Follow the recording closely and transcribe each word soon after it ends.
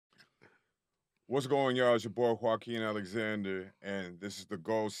What's going, y'all? It's your boy Joaquin Alexander, and this is the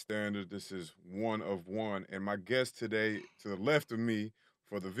gold standard. This is one of one. And my guest today, to the left of me,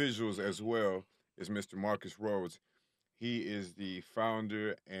 for the visuals as well, is Mr. Marcus Rhodes. He is the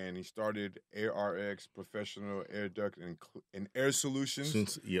founder and he started ARX Professional Air Duct and Air Solutions.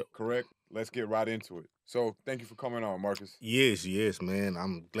 Since yep. Correct? Let's get right into it. So, thank you for coming on, Marcus. Yes, man.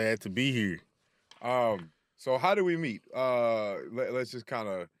 I'm glad to be here. So how do we meet? Let's just kind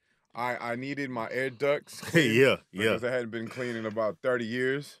of. I needed my air ducts cleaned yeah. because I hadn't been clean in about 30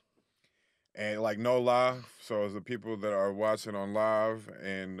 years, and like no lie. So as the people that are watching on live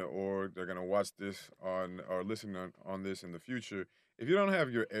or they're gonna watch this on or listen on this in the future, if you don't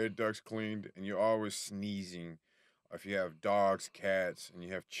have your air ducts cleaned and you're always sneezing, if you have dogs, cats, and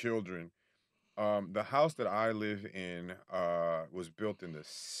you have children, the house that I live in was built in the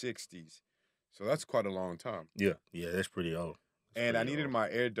 60s. So that's quite a long time. Yeah. That's pretty old. And I needed my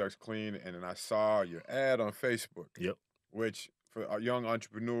air ducts cleaned, and then I saw your ad on Facebook. Yep. Which for our young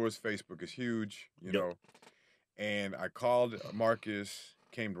entrepreneurs, Facebook is huge, you Yep. know. And I called Marcus,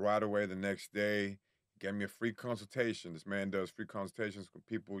 came right away the next day, gave me a free consultation. This man does free consultations with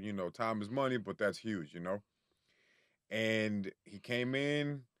people, time is money, but that's huge, And he came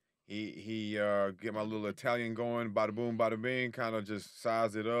in, he get my little Italian going, bada boom, bada bing, kind of just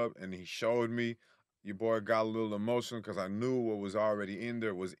sized it up, and he showed me. Your boy got a little emotional because I knew what was already in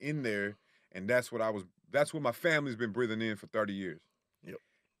there was in there, and that's what my family's been breathing in for 30 years. Yep.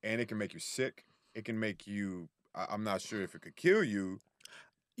 And it can make you sick. It can make you. I'm not sure if it could kill you.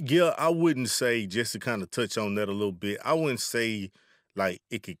 Yeah, I wouldn't say, just to kind of touch on that a little bit, I wouldn't say like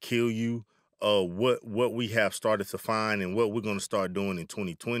it could kill you. What we have started to find and what we're going to start doing in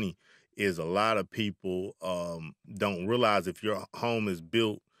 2020 is a lot of people don't realize if your home is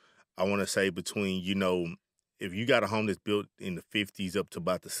built, I want to say between, if you got a home that's built in the 50s up to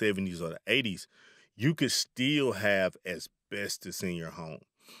about the 70s or the 80s, you could still have asbestos in your home.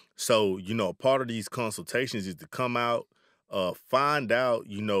 So, part of these consultations is to come out, find out,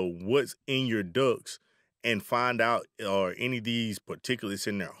 what's in your ducts and find out are any of these particulates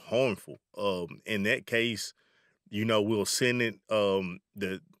in there harmful. In that case, we'll send it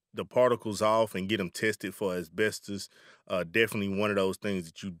the particles off and get them tested for asbestos. Definitely one of those things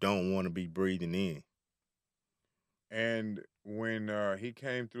that you don't want to be breathing in. And when he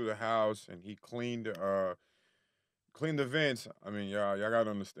came through the house and he cleaned the vents, I mean, y'all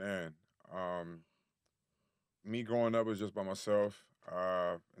gotta understand. Me growing up was just by myself,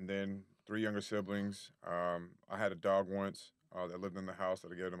 and then three younger siblings. I had a dog once that lived in the house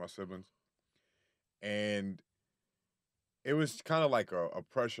that I gave to my siblings, and it was kind of like a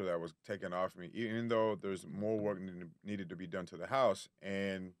pressure that was taken off me, even though there's more work needed to be done to the house.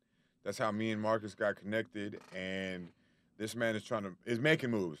 And that's how me and Marcus got connected. And this man is making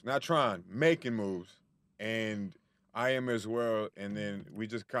moves, not trying, making moves. And I am as well. And then we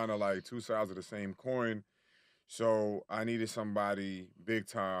just kind of like two sides of the same coin. So I needed somebody big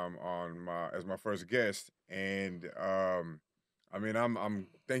time as my first guest. And I mean, I'm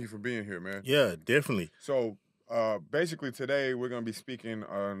thank you for being here, man. Yeah, definitely. So basically today we're going to be speaking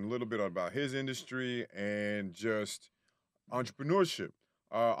a little bit about his industry and just entrepreneurship.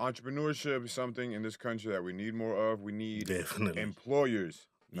 Entrepreneurship is something in this country that we need more of. We need Definitely employers,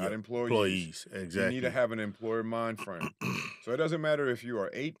 not employees. Employees, exactly. You need to have an employer mind frame. So it doesn't matter if you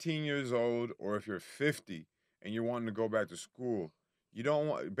are 18 years old or if you're 50 and you're wanting to go back to school. You don't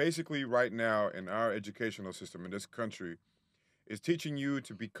want, basically right now in our educational system in this country, is teaching you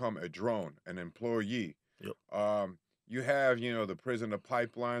to become a drone, an employee. Yep. You have, the prison to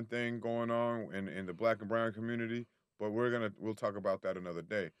pipeline thing going on in the black and brown community, but we'll talk about that another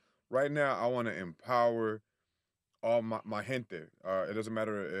day. Right now, I want to empower all my gente. It doesn't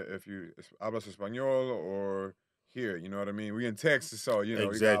matter if you hablas español or here, you know what I mean? We in Texas, so, you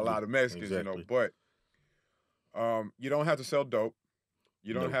got a lot of Mexicans, but you don't have to sell dope.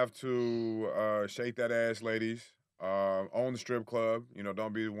 You don't have to shake that ass, ladies. Own the strip club.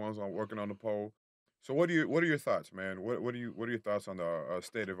 Don't be the ones working on the pole. So what are your thoughts, man? What are your thoughts on the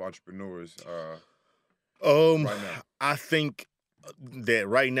state of entrepreneurs right now? I think that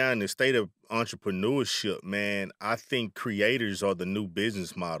right now in the state of entrepreneurship, man, I think creators are the new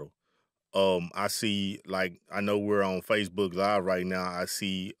business model. I see, like, I know we're on Facebook Live right now. I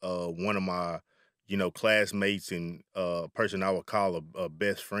see one of my, classmates and person I would call a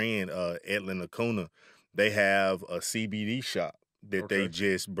best friend, Edlin Acuna. They have a CBD shop that they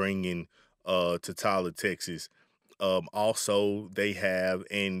just bring in to Tyler, Texas. Also, they have,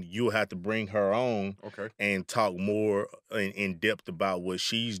 and you'll have to bring her on and talk more in depth about what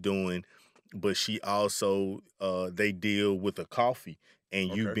she's doing. But she also, they deal with the coffee.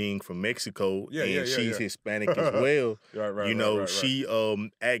 and you Okay. being from Mexico, Yeah, and yeah, yeah, she's yeah. Hispanic as well. Right, right. She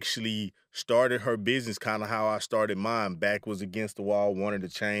actually started her business kind of how I started mine. Back was against the wall, wanted to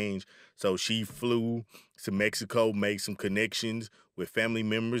change. So she flew to Mexico, made some connections with family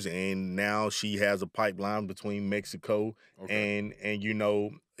members, and now she has a pipeline between Mexico Okay. and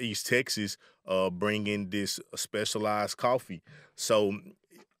East Texas, bringing this specialized coffee. So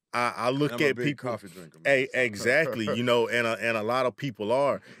I And look I'm a at big people. coffee drinker, man. Exactly, So. and a lot of people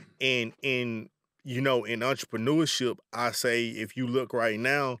are, and in in entrepreneurship, I say if you look right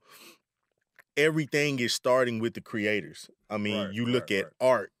now, everything is starting with the creators. I mean, Right, you right, look at right,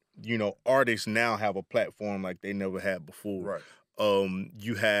 art. Artists now have a platform like they never had before. right.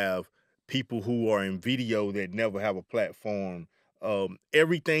 You have people who are in video that never have a platform.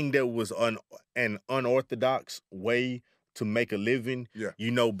 Everything that was an unorthodox way to make a living, Yeah.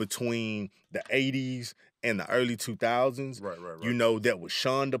 between the 80s and the early 2000s, Right, right, right. that was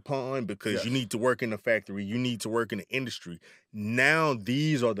shunned upon because you Yes. need to work in the factory, you need to work in the industry. Now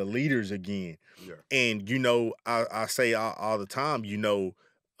these are the leaders again. Yeah. And I say all the time,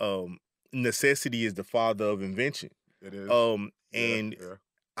 um, necessity is the father of invention. It is. Yeah, And yeah.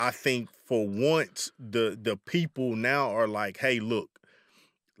 I think for once the people now are like, hey, look,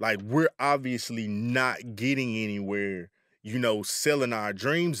 like we're obviously not getting anywhere, selling our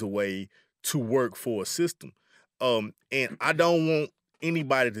dreams away to work for a system. And I don't want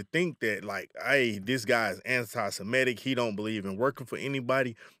anybody to think that like, hey, this guy is anti-Semitic, he don't believe in working for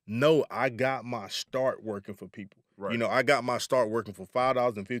anybody. No, I got my start working for people. Right. I got my start working for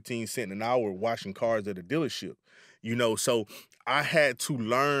 $5.15 an hour washing cars at a dealership. So I had to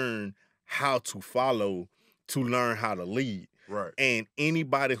learn how to follow, to learn how to lead. Right. And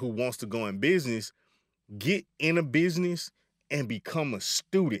anybody who wants to go in business, get in a business and become a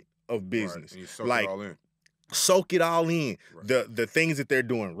student of business. Right. And you soak Like, it all in. soak it all in. Right. The things that they're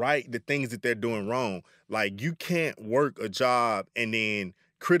doing right, the things that they're doing wrong. Like, you can't work a job and then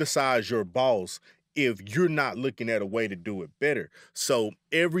criticize your boss if you're not looking at a way to do it better. So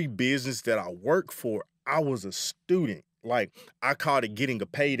every business that I work for, I was a student. Like, I called it getting a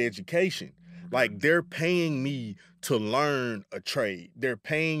paid education. Like, they're paying me to learn a trade. They're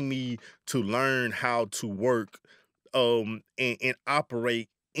paying me to learn how to work and operate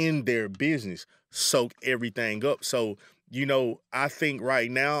in their business, soak everything up. So, I think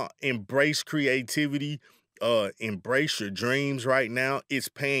right now, embrace creativity, embrace your dreams right now. It's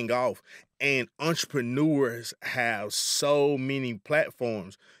paying off. And entrepreneurs have so many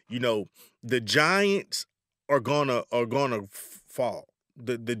platforms. The giants are gonna fall.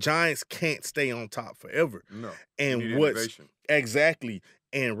 The giants can't stay on top forever. No. And You need what's innovation. exactly.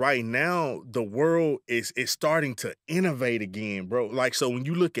 And right now, the world is starting to innovate again, bro. Like, so when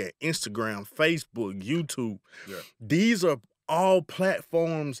you look at Instagram, Facebook, YouTube, Yeah. these are all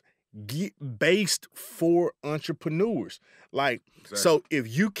platforms based for entrepreneurs. Like, Exactly. so if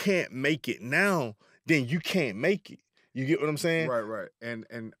you can't make it now, then you can't make it. You get what I'm saying? Right, right. And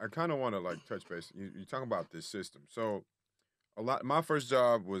I kind of want to like touch base. You talk about this system. So my first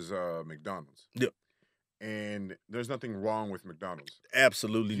job was McDonald's. Yep. And there's nothing wrong with McDonald's.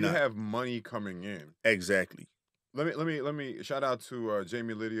 Absolutely You not. have money coming in. Exactly. Let me shout out to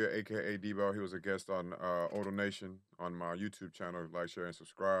Jamie Lydia, aka Debo. He was a guest on Odal Nation on my YouTube channel. Like, share, and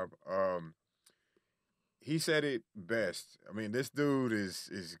subscribe. He said it best. I mean, this dude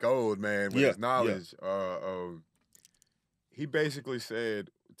is gold, man, with his knowledge. He basically said,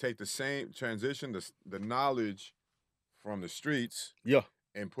 take the same transition, the knowledge from the streets,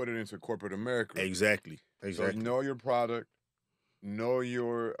 and put it into corporate America. Exactly. So know your product, know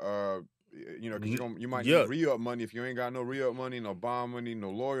your because you might need re-up money. If you ain't got no re-up money, no bond money, no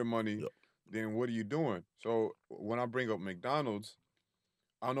lawyer money, then what are you doing? So when I bring up McDonald's,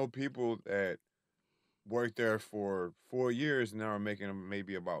 I know people that worked there for 4 years and now are making them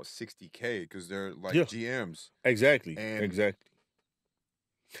maybe about $60K because they're like GMs. Exactly. And exactly.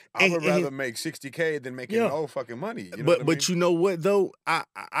 I would rather make $60K than making no fucking money. You know what I mean? But you know what though?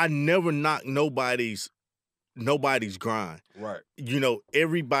 I never knock nobody's grind. Right.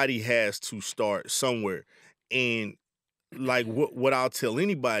 Everybody has to start somewhere. And like what I'll tell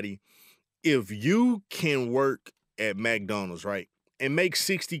anybody, if you can work at McDonald's, right, and make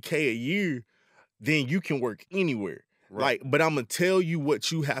 $60K a year, then you can work anywhere. Right. But I'm gonna tell you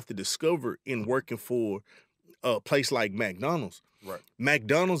what you have to discover in working for a place like McDonald's. Right.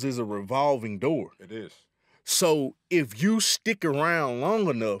 McDonald's is a revolving door. It is. So if you stick around long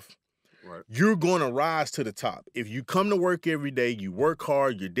enough, Right. you're going to rise to the top. If you come to work every day, you work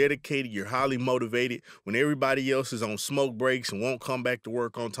hard, you're dedicated, you're highly motivated, when everybody else is on smoke breaks and won't come back to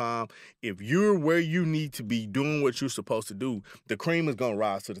work on time, if you're where you need to be doing what you're supposed to do, the cream is going to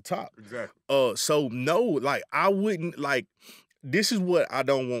rise to the top. Exactly. So no, like I wouldn't like this is what I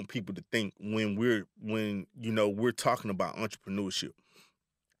don't want people to think when we're talking about entrepreneurship.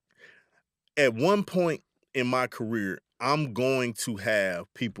 At one point in my career, I'm going to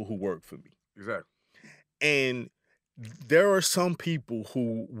have people who work for me. Exactly. And there are some people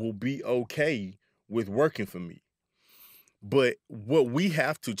who will be okay with working for me. But what we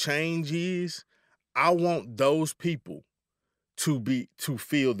have to change is I want those people to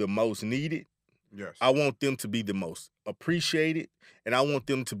feel the most needed. Yes. I want them to be the most appreciated, and I want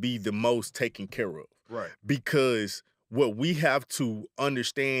them to be the most taken care of. Right. Because what we have to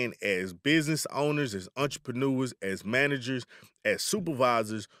understand as business owners, as entrepreneurs, as managers, as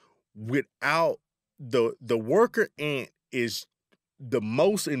supervisors, without the worker ant is the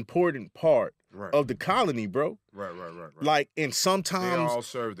most important part of the colony, bro. Right. Like, and sometimes they all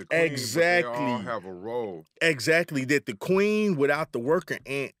serve the queen, exactly, but they all have a role. Exactly, that the queen without the worker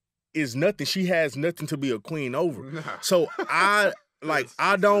ant is nothing. She has nothing to be a queen over. Nah. So I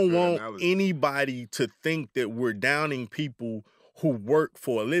don't want analogy. anybody to think that we're downing people who work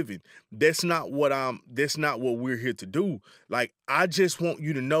for a living. That's not what we're here to do. Like, I just want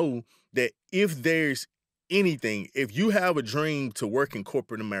you to know that if there's anything, if you have a dream to work in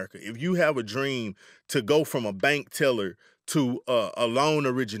corporate America, if you have a dream to go from a bank teller to a loan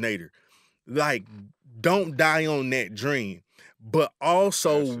originator, like, don't die on that dream. But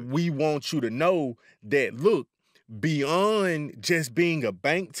also, we want you to know that, look, beyond just being a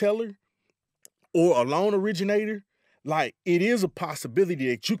bank teller or a loan originator, like, it is a possibility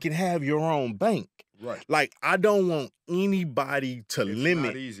that you can have your own bank. Right. Like, I don't want anybody to limit.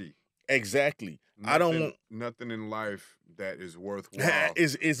 It's not easy. Exactly. I don't want nothing in life that is worthwhile.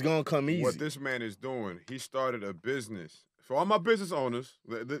 It's gonna come easy. What this man is doing, he started a business. For all my business owners,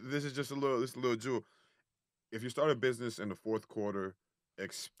 this is just a little jewel. If you start a business in the fourth quarter,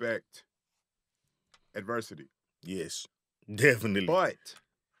 expect adversity. Yes, definitely. But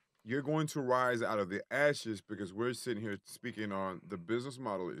you're going to rise out of the ashes because we're sitting here speaking on the business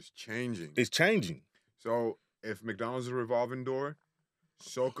model is changing. It's changing. So if McDonald's is a revolving door,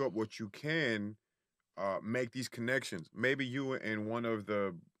 soak up what you can, make these connections. Maybe you and one of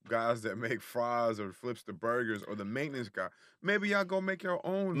the guys that make fries or flips the burgers or the maintenance guy, maybe y'all go make your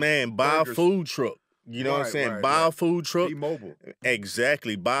own. Man, buy a food truck. You know what I'm saying? Buy a food truck. Be mobile.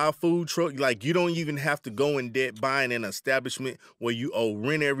 Exactly. Buy a food truck. Like, you don't even have to go in debt buying an establishment where you owe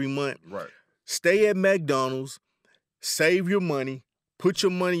rent every month. Right. Stay at McDonald's, save your money, put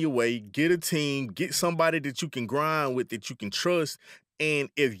your money away, get a team, get somebody that you can grind with, that you can trust. And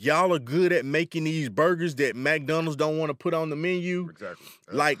if y'all are good at making these burgers that McDonald's don't want to put on the menu, exactly,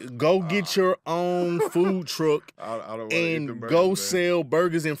 like, go get your own food truck I don't and burgers, go man. sell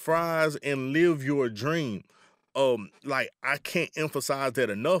burgers and fries and live your dream. Like, I can't emphasize that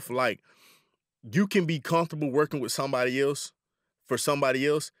enough. Like, you can be comfortable working with somebody else for somebody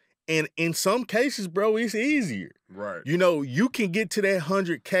else. And in some cases, bro, it's easier. Right. You know, you can get to that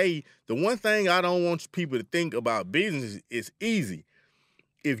 100K. The one thing I don't want people to think about business is easy.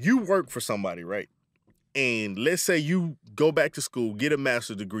 If you work for somebody, right, and let's say you go back to school, get a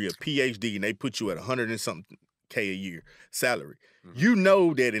master's degree, a PhD, and they put you at 100 and something K a year salary, you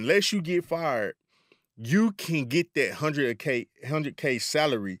know that unless you get fired, you can get that 100K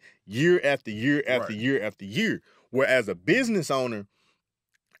salary year after year after year after year. Whereas a business owner,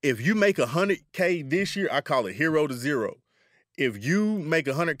 if you make 100K this year, I call it hero to zero. If you make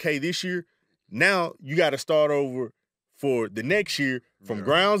 100K this year, now you got to start over for the next year from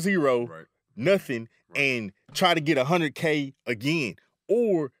ground zero, nothing, and try to get 100K again,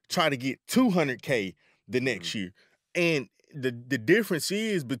 or try to get 200K the next year. And the difference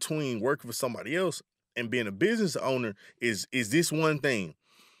is between working for somebody else and being a business owner is this one thing.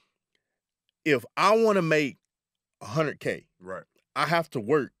 If I want to make 100K, I have to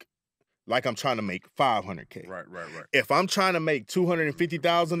work like I'm trying to make 500K. Right. If I'm trying to make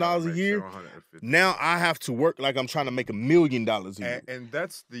 $250,000 a year, now I have to work like I'm trying to make $1 million a year. And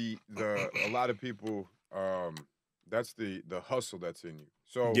that's the a lot of people. That's the hustle that's in you.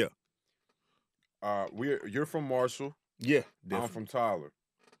 So yeah, you're from Marshall. Yeah, definitely. I'm from Tyler,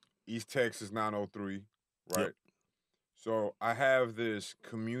 East Texas 903. Right. Yep. So I have this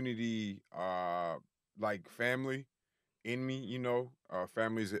community, like family in me, you know.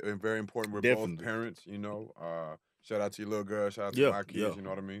 Family is very important. We're both parents, you know. Shout out to your little girl. Shout out to my kids, you know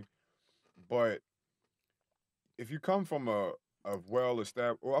what I mean? But if you come from a well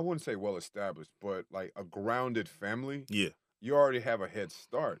established, well, I wouldn't say well established, but like a grounded family, Yeah, you already have a head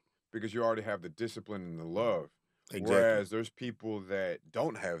start because you already have the discipline and the love. exactly. Whereas there's people that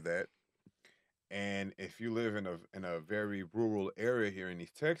don't have that, and if you live in a very rural area here in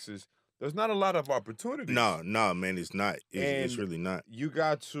East Texas, there's not a lot of opportunities, No, no, man, it's not. It's and really not. you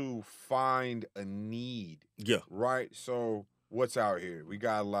got to find a need, Yeah, right? So what's out here? We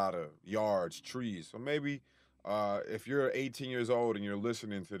got a lot of yards, trees. So maybe if you're 18 years old and you're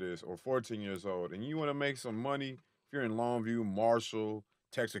listening to this, or 14 years old, and you want to make some money, if you're in Longview, Marshall,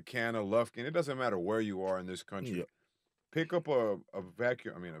 Texarkana, Lufkin, it doesn't matter where you are in this yeah. country. Pick up a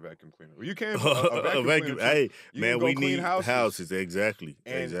vacuum. I mean, a vacuum cleaner. Well, you can a A vacuum cleaner vacuum. too. Hey, You can man, go we clean need houses. houses. Exactly,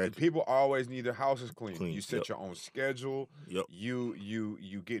 And exactly. people always need their houses clean. You Clean. Yep, set your own schedule. yep.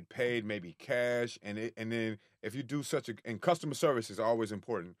 You get paid maybe cash, and then if you do such a, and customer service is always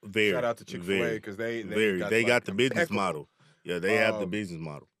important. Shout Very, out to Chick-fil-A very, because they very. got They got like the business impeccable. model. Yeah, they have the Um, business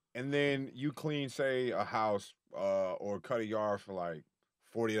model. and then you clean say a house or cut a yard for like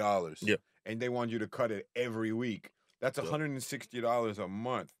 $40, Yeah, and they want you to cut it every week. That's yep, $160 a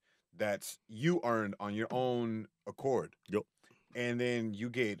month. That's you earned on your own accord, yep, and then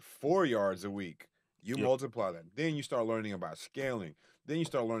you get 4 yards a week. You yep. multiply that. Then you start learning about scaling. Then you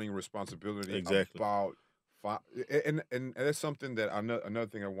start learning responsibility Exactly. about and that's something that another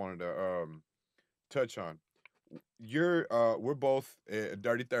thing I wanted to touch on. You're we're both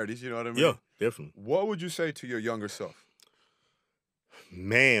dirty 30s, you know what I Yeah, mean? definitely. What would you say to your younger self?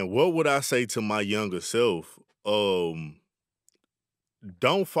 Man, what would I say to my younger self?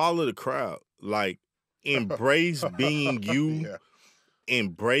 Don't follow the crowd. Like, embrace being you, Yeah.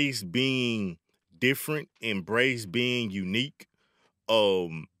 embrace being different, embrace being unique.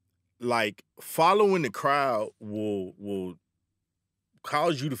 Um, like, following the crowd will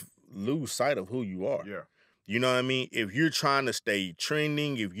cause you to lose sight of who you are. Yeah. You know what I mean? If you're trying to stay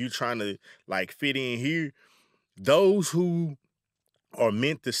trending, if you're trying to like fit in here, those who are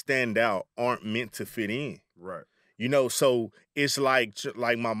meant to stand out aren't meant to fit in. Right. You know, so it's like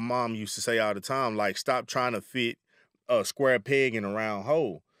my mom used to say all the time, like, stop trying to fit a square peg in a round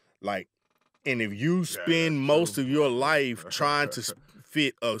hole. Like, and if you Yeah, that's spend true. most of your life trying to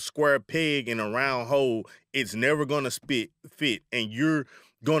fit a square peg in a round hole, it's never gonna fit, and you're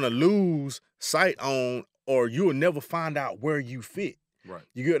gonna lose sight on, or you'll never find out where you fit. Right.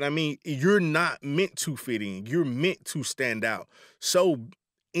 You get what I mean? You're not meant to fit in. You're meant to stand out. So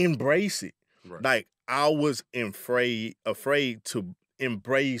embrace it. Right. Like, I was afraid to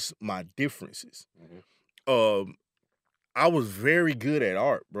embrace my differences. Mhm. I was very good at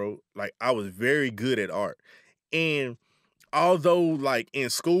art, bro. Like, I was very good at art. And although like in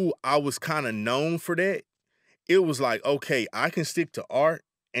school I was kind of known for that, it was like, okay, I can stick to art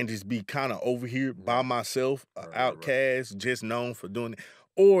and just be kind of over here by Right. myself, Right. outcast, just known for doing it.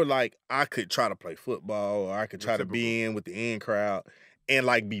 Or like I could try to play football, or I could The try to typical. be in with the in crowd and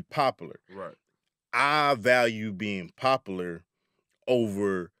like be popular. Right. I value being popular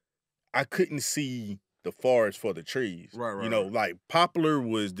over, I couldn't see the forest for the trees. Right. Right. You know, Right. like popular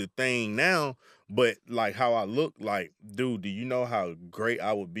was the thing now, but like how I look, like, dude, do you know how great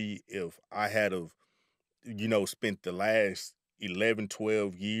I would be if I had of, spent the last 11,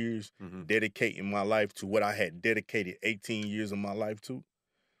 12 years Mhm. dedicating my life to what I had dedicated 18 years of my life to?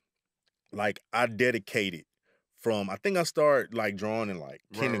 Like, I dedicated from, I think I started like drawing in like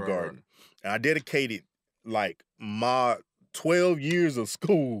Right. Right. Right. kindergarten. And I dedicated like my 12 years of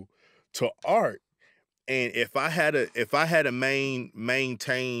school to art. And if I had a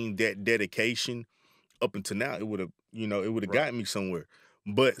maintain that dedication up until now, it would have, Right. gotten me somewhere.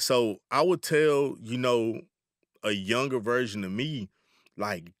 But so I would tell, a younger version of me,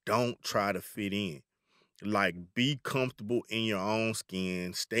 like, don't try to fit in. Like, be comfortable in your own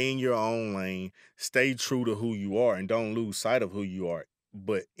skin, stay in your own lane, stay true to who you are, and don't lose sight of who you are,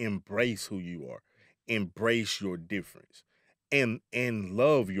 but embrace who you are. Embrace your difference and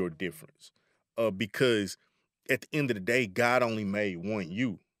love your difference. Because at the end of the day, God only made one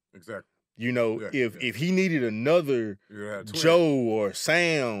you. Exactly. Yeah. If Yeah. if he needed another You had twins. Joe or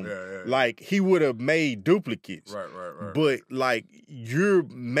Sam, Yeah. Yeah. Yeah. like, he would have made duplicates. Right. Right. Right. But like, you're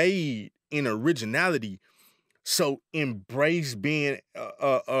made in originality, so embrace being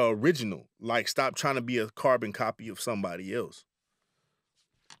original. Like, stop trying to be a carbon copy of somebody else.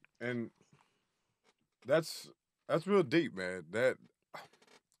 And that's real deep, man. That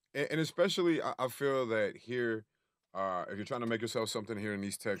and especially I feel that here, if you're trying to make yourself something here in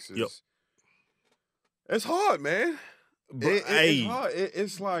East Texas, Yep. it's hard, man. But It's hey, hard.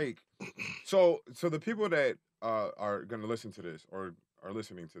 It's like so the people that are gonna listen to this or are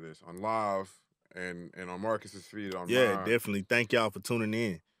listening to this on live and on Marcus's feed on Yeah, mine. definitely. Thank y'all for tuning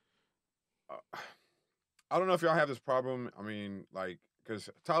in. I don't know if y'all have this problem. I mean, like, because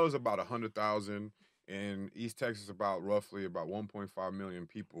Tyler's about 100,000, and East Texas about roughly about 1.5 million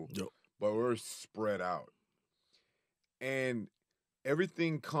people, Yo. but we're spread out, and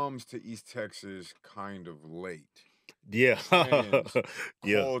everything comes to East Texas kind of late. Yeah. Trends,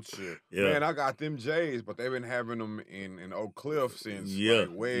 Yeah. culture. Yeah. Man, I got them J's, but they've been having them in Oak Cliff since Yeah, like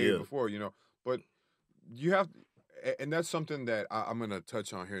way yeah. before, you know. But you have, and that's something that I'm gonna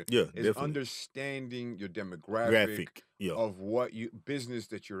touch on here. Yeah, Is definitely. understanding your demographic Graphic. Yeah. of what business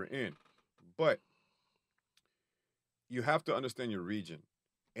that you're in, but you have to understand your region.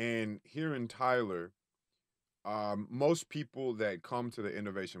 And here in Tyler, most people that come to the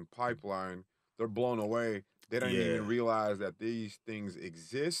innovation pipeline, they're blown away. They don't Yeah. even realize that these things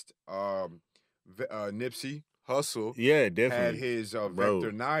exist. Nipsey Hussle Yeah, had definitely. his Bro.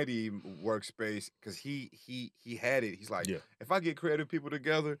 Vector 90 workspace because he had it. He's like, Yeah. if I get creative people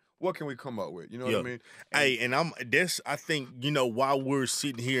together, what can we come up with? You know what I mean? Hey, and I think, you know, while we're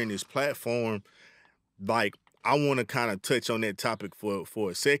sitting here in this platform, like, I want to kind of touch on that topic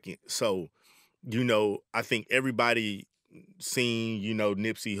for a second. So, you know, I think everybody seen, you know,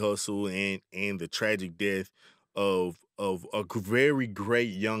 Nipsey Hussle and the tragic death of a very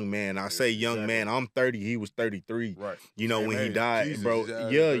great young man. I say young man, I'm 30, he was 33. Right. You know, Same when he age. died, Jesus, bro.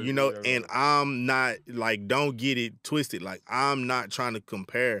 yeah, You know, right. and I'm not, like, don't get it twisted. Like, I'm not trying to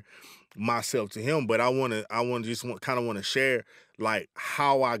compare myself to him, but I kind of want to share, like,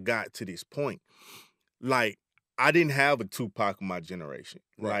 how I got to this point. Like, I didn't have a Tupac in my generation.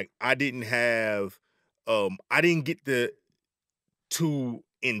 Right. Like, I didn't have I didn't get to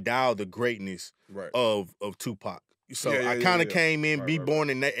endow the greatness Right. of Tupac. So Yeah, I yeah, kind of yeah. came in, Right, born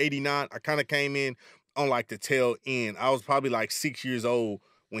in 89. I kind of came in on like the tail end. I was probably like 6 years old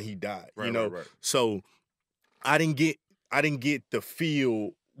when he died. Right, you know, right. so I didn't get to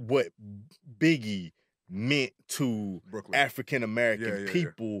feel what Biggie meant to Brooklyn. African American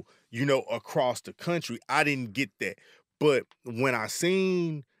people, you know, across the country. I didn't get that. But when I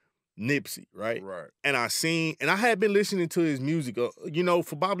seen Nipsey, right? And I had been listening to his music, you know,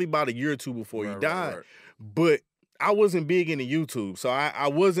 for probably about a year or two before he died. Right. But I wasn't big into YouTube, so I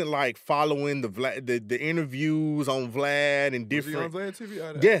wasn't like following the interviews on Vlad and different. Was he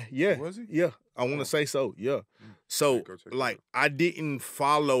on Vlad TV? Yeah. Was he? Yeah, I want to say so. Yeah. So like, I didn't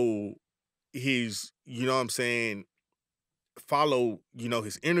follow his, you know what I'm saying, follow, you know,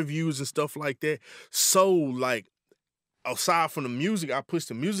 his interviews and stuff like that. So like, aside from the music, I pushed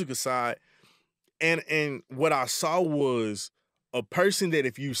the music aside, and what I saw was a person that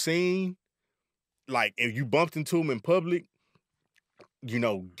if you seen, like, if you bumped into him in public, you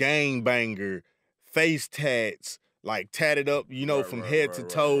know, gangbanger, face tats, like tatted up, you know, from head to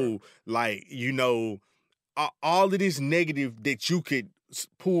toe, like, you know, all of this negative that you could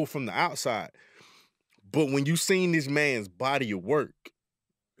pull from the outside. But when you seen this man's body of work,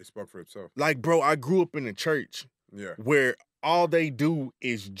 it spoke for itself. Like, bro, I grew up in a church where all they do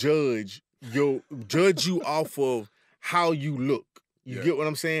is judge you off of how you look. You get what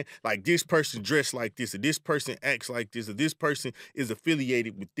I'm saying? Like, this person dressed like this, or this person acts like this, or this person is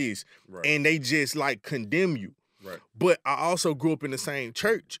affiliated with this. Right. And they just, like, condemn you. Right. But I also grew up in the same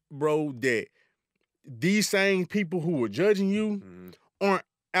church, bro, that these same people who were judging you aren't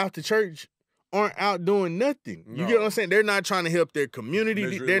out the church, aren't out doing nothing. You get what I'm saying? They're not trying to help their community.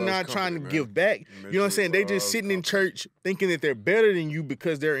 Misery they're loves not trying company, to give back. You know what I'm saying? They just sitting in church thinking that they're better than you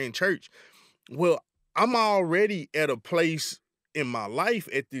because they're in church. Well, I'm already at a place in my life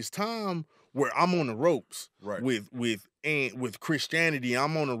at this time where I'm on the ropes with Christianity.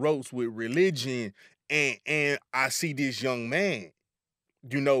 I'm on the ropes with religion, and I see this young man,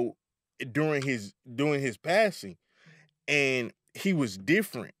 you know, during his passing, and he was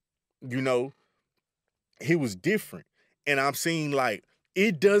different, you know. He was different. And I'm seeing, like,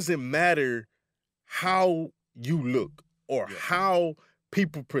 it doesn't matter how you look or how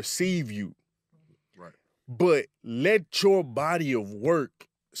people perceive you. Right. But let your body of work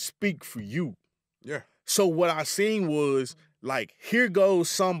speak for you. Yeah. So what I seen was, like, here goes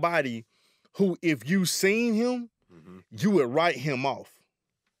somebody who, if you seen him, you would write him off.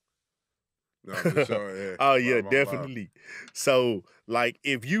 No, for sure, yeah. Oh, yeah, definitely. So, like,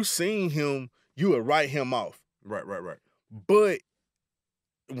 if you seen him, you would write him off. Right. But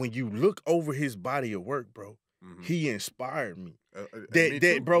when you look over his body of work, bro, he inspired me.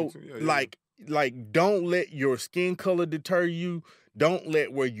 That bro, like, don't let your skin color deter you. Don't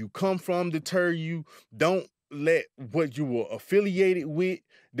let where you come from deter you. Don't let what you were affiliated with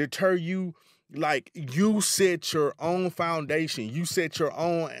deter you. Like you set your own foundation. You set your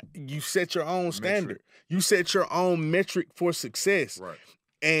own standard. You set your own metric for success. Right.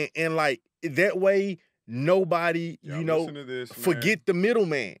 And like that way, nobody, listen to this, forget man. the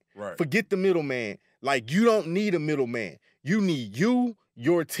middleman. Right. Forget the middleman. Like you don't need a middleman. You need you,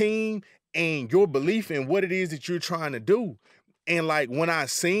 your team, and your belief in what it is that you're trying to do. And like when I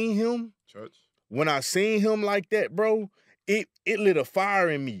seen him like that, bro, it lit a fire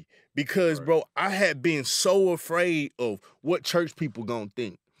in me. Because, bro, I had been so afraid of what church people gonna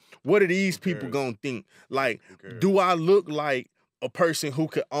think. What are these people gonna think? Like, do I look like a person who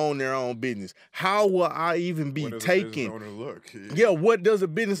could own their own business? How will I even be taken? What does a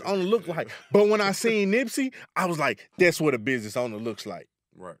business owner look like? But when I seen Nipsey, I was like, that's what a business owner looks like.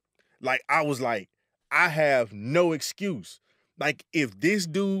 Right. Like, I was like, I have no excuse. Like, if this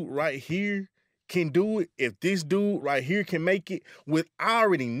dude right here can do it, if this dude right here can make it, I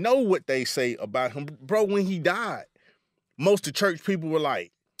already know what they say about him. Bro, when he died, most of the church people were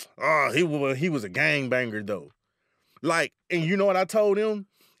like, oh, he was a gangbanger though. Like, and you know what I told him?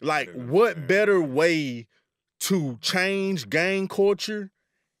 Like, what better way to change gang culture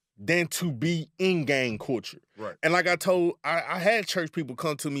than to be in gang culture? Right. And like I had church people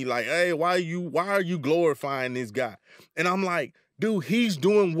come to me like, hey, why are you glorifying this guy? And I'm like, dude, he's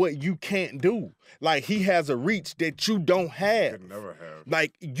doing what you can't do. Like, he has a reach that you don't have. Could never have.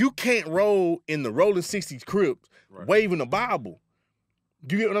 Like, you can't roll in the Rolling 60s Crips waving a Bible.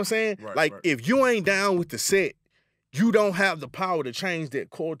 You get what I'm saying? Right, like, if you ain't down with the set, you don't have the power to change that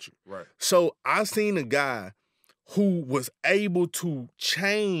culture. Right. So I seen a guy who was able to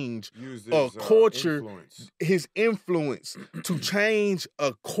change a culture, his influence to change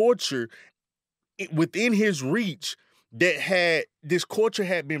a culture within his reach. This culture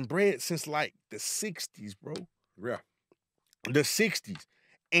had been bred since like the 60s, bro. Yeah. The 60s.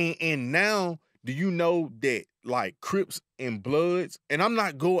 And now, do you know that like Crips and Bloods, and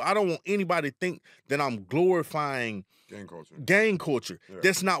I don't want anybody to think that I'm glorifying gang culture. Yeah.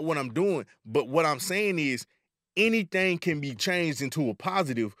 That's not what I'm doing. But what I'm saying is anything can be changed into a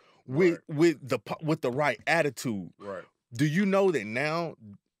positive with the right attitude. Right. Do you know that now,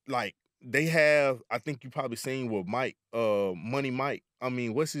 like, they have, I think you probably seen what Money Mike,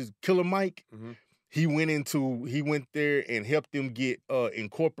 what's his, Killer Mike? Mm-hmm. He went there and helped them get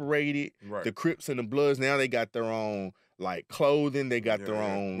incorporated. Right. The Crips and the Bloods, now they got their own like clothing, they got their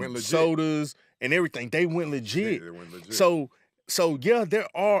own sodas and everything. They went legit. Yeah, they went legit. So yeah, there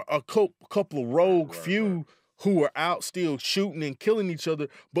are a couple of rogue few who are out still shooting and killing each other,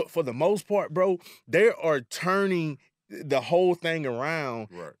 but for the most part, bro, they are turning the whole thing around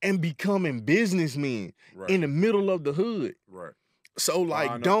and becoming businessmen in the middle of the hood. Right. So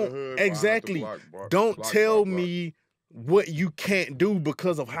like, don't tell me what you can't do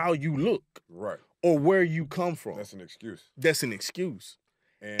because of how you look. Right. Or where you come from. That's an excuse.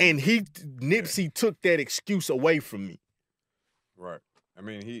 And Nipsey took that excuse away from me. Right. I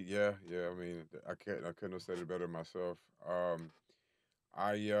mean, I couldn't have said it better myself. And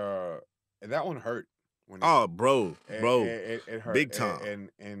that one hurt. Bro. It hurt. Big time.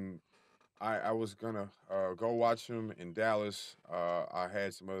 And I was gonna go watch him in Dallas. I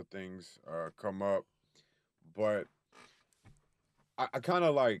had some other things come up, but I kind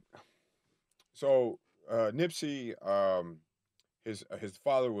of like. So Nipsey, his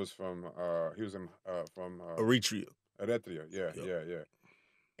father was from from Eritrea. Yeah.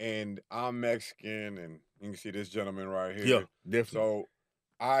 And I'm Mexican, and you can see this gentleman right here. Yeah, definitely.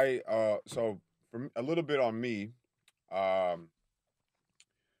 So so for a little bit on me, so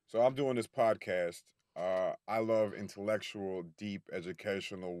I'm doing this podcast. I love intellectual, deep,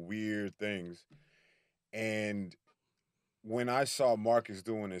 educational, weird things. And when I saw Marcus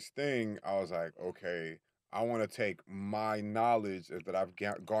doing his thing, I was like, okay, I want to take my knowledge that I've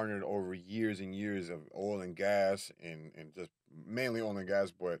garnered over years and years of oil and gas and just mainly oil and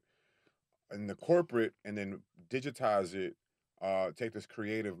gas, but in the corporate, and then digitize it, take this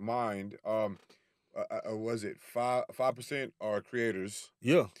creative mind. Was it 5% are creators?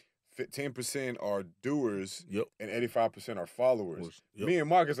 Yeah. 10% are doers. Yep. And 85% are followers. Yep. Me and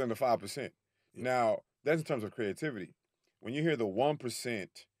Marcus are in the 5%. Yep. Now, that's in terms of creativity. When you hear the 1%,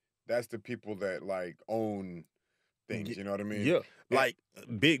 that's the people that like own things. You know what I mean? Yeah. Like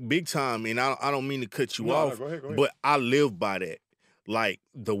big time. And I don't mean to cut you off, go ahead. But I live by that. Like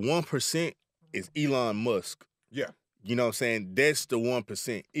the 1% is Elon Musk. Yeah. You know what I'm saying? That's the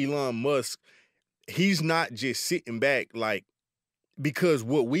 1%. Elon Musk, he's not just sitting back like, because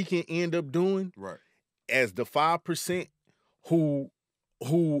what we can end up doing as the 5% who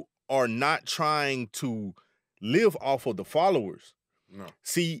are not trying to live off of the followers. No.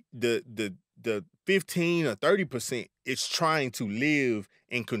 See, the the 15 or 30% is trying to live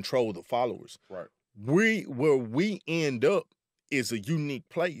and control the followers. Right. Where we end up is a unique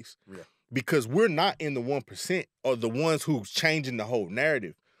place. Yeah. Because we're not in the 1% or the ones who's changing the whole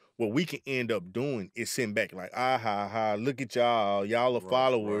narrative. What we can end up doing is sitting back like, look at y'all. Y'all are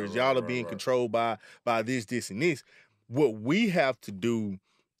followers. Y'all are being controlled by this, and this. What we have to do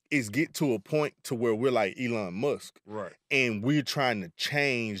is get to a point to where we're like Elon Musk. Right. And we're trying to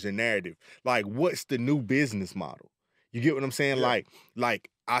change the narrative. Like, what's the new business model? You get what I'm saying? Yeah. Like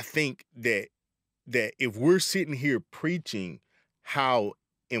I think that if we're sitting here preaching how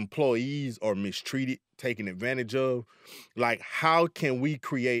employees are mistreated, taken advantage of, like, how can we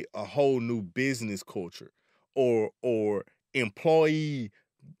create a whole new business culture or employee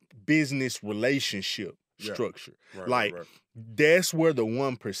business relationship structure? Right. That's where the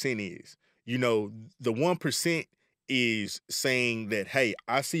 1% is. You know, the 1% is saying that, hey,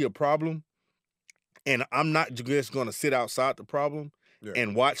 I see a problem and I'm not just going to sit outside the problem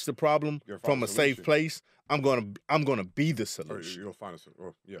and watch the problem from a safe place. I'm gonna be the solution. You'll find a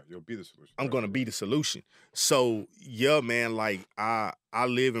solution. You'll be the solution. I'm gonna be the solution. So yeah, man, like I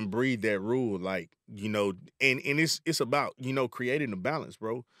live and breathe that rule. Like, you know, and it's about, you know, creating a balance,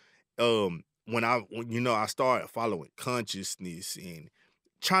 bro. When I started following consciousness and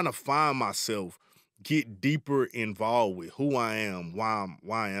trying to find myself, get deeper involved with who I am, why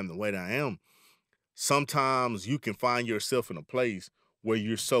I am the way that I am. Sometimes you can find yourself in a place where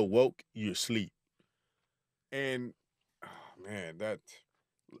you're so woke, you're asleep. And man,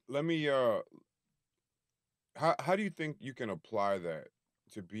 let me how do you think you can apply that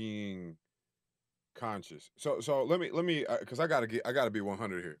to being conscious? So let me cuz I got to be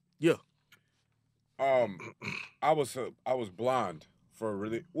 100 here. Yeah. I was blind for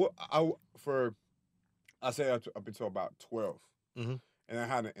really I say up until about 12. Mm-hmm. And I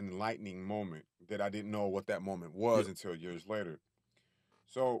had an enlightening moment that I didn't know what that moment was until years later.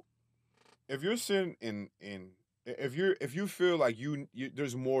 So if you're sitting if you feel like you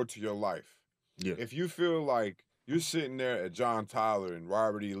there's more to your life, if you feel like you're sitting there at John Tyler and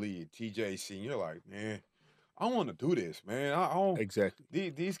Robert E. Lee, TJC, and you're like, man, I want to do this, man. I don't exactly.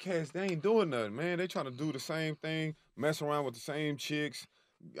 These cats, they ain't doing nothing, man. They trying to do the same thing, mess around with the same chicks.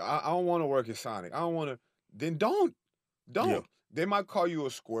 I don't want to work at Sonic. I don't want to. Then don't. Yeah. They might call you a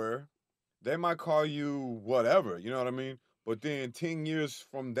square. They might call you whatever. You know what I mean? But then 10 years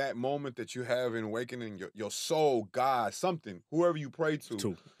from that moment that you have in awakening, your soul, God, something, whoever you pray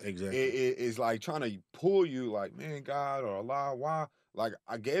to, exactly, it is like trying to pull you like, man, God or Allah, why? Like,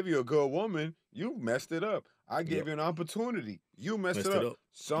 I gave you a good woman, you messed it up. I gave you an opportunity, you messed it up.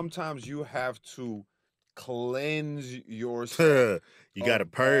 Sometimes you have to cleanse yourself. You got to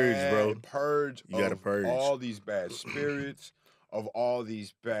purge, bro. You got to purge all these bad spirits, of all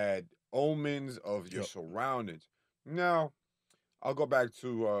these bad omens of your surroundings. Now, I'll go back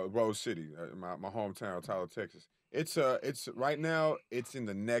to Rose City, my hometown, Tyler, Texas. It's right now. It's in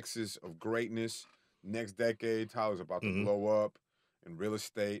the nexus of greatness. Next decade, Tyler's about to blow up in real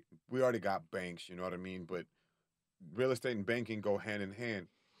estate. We already got banks, you know what I mean. But real estate and banking go hand in hand.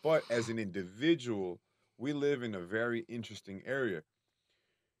 But as an individual, we live in a very interesting area.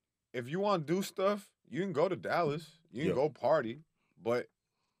 If you want to do stuff, you can go to Dallas. You can go party, but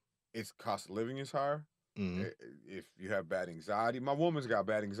its cost of living is higher. Mm-hmm. If you have bad anxiety, my woman's got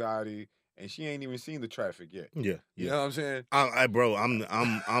bad anxiety, and she ain't even seen the traffic yet. Yeah, you know what I'm saying. Bro,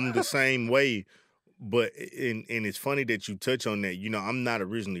 I'm the same way, but and it's funny that you touch on that. You know, I'm not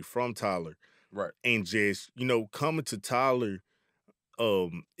originally from Tyler, right? And just, you know, coming to Tyler,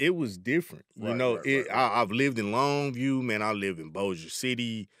 it was different. You know, I've lived in Longview, man. I live in Bossier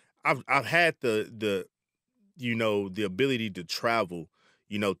City. I've had the you know, the ability to travel,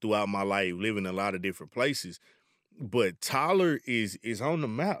 you know, throughout my life, living in a lot of different places. But Tyler is on the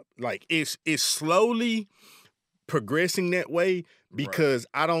map. Like, it's slowly progressing that way because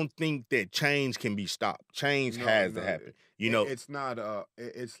I don't think that change can be stopped. Change has to happen. You know, it's not.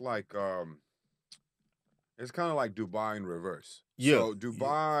 It's like it's kind of like Dubai in reverse. Yeah. So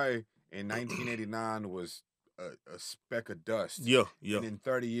Dubai in 1989 was a speck of dust. Yeah. And in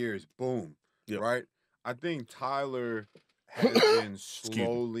 30 years, boom. Yeah. Right. I think Tyler has been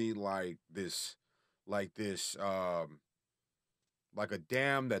slowly like a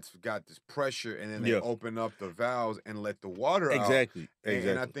dam that's got this pressure, and then they open up the valves and let the water out. Exactly.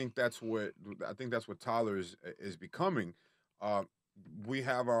 And I think that's what Tyler is becoming. We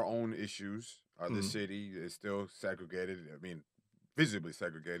have our own issues. The city is still segregated. I mean, visibly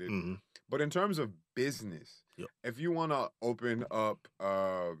segregated. But in terms of business, if you want to open up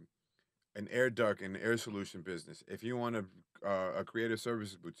an air duct and air solution business, if you want to a creative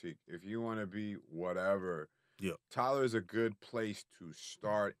services boutique, if you want to be whatever, Yeah. Tyler is a good place to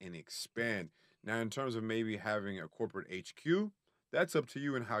start and expand. Now, in terms of maybe having a corporate HQ, that's up to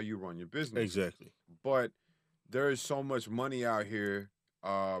you and how you run your business. Exactly. But there is so much money out here.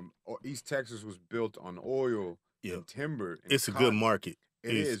 East Texas was built on oil and timber. And it's a good market.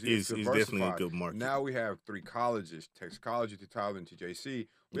 It's definitely a good market. Now we have 3 colleges: Texas College, UT Tyler, and TJC.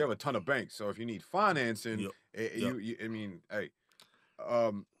 We have a ton of banks. So if you need financing, I mean, hey.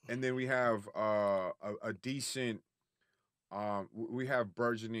 And then we have a decent. We have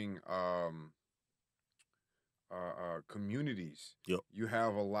burgeoning communities. Yep. You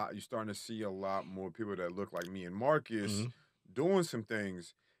have a lot. You're starting to see a lot more people that look like me and Marcus doing some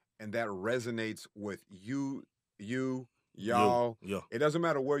things, and that resonates with y'all. Yeah. It doesn't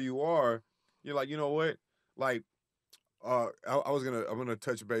matter where you are. You're like, you know what? Like, I'm gonna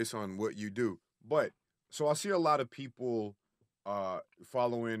touch base on what you do, but so I see a lot of people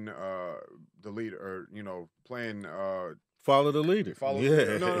following the leader, or playing. Follow the leader.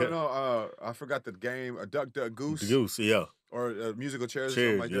 No. I forgot the game. A Duck, Duck, Goose. The Goose, yeah. Or musical chairs, or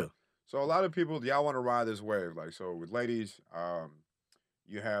something like that. So a lot of people, y'all want to ride this wave. Like, so with ladies,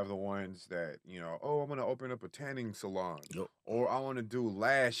 you have the ones that, I'm going to open up a tanning salon. Yep. Or I want to do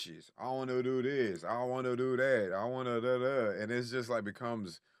lashes. I want to do this. I want to do that. I want to da-da. And it's just like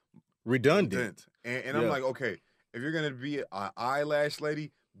becomes redundant. And I'm like, okay, if you're going to be an eyelash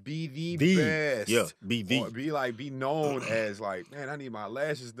lady, be the best. Yeah, be known as like, man, I need my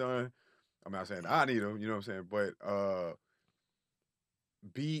lashes done. I'm not saying I need them, you know what I'm saying? But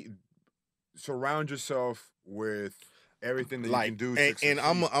surround yourself with everything that you can do. And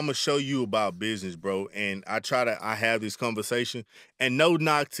I'm gonna show you about business, bro. And I have this conversation, and no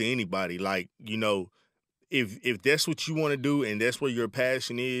knock to anybody. Like, if that's what you want to do and that's where your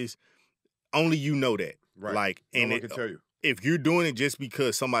passion is, only you know that. Right. Like, no one can tell you. If you're doing it just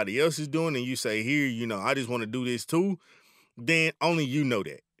because somebody else is doing it and you say, here, I just want to do this too, then only you know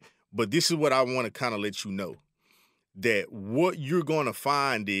that. But this is what I want to kind of let you know, that what you're going to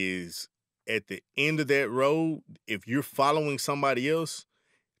find is at the end of that road, if you're following somebody else,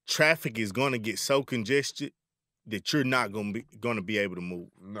 traffic is going to get so congested that you're not going to be able to move.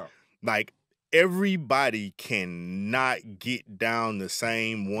 No. Like, everybody cannot get down the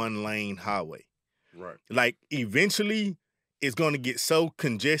same one-lane highway. Right. Like, eventually, it's going to get so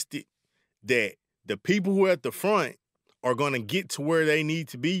congested that the people who are at the front are going to get to where they need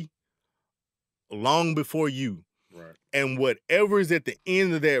to be long before you. Right. And whatever is at the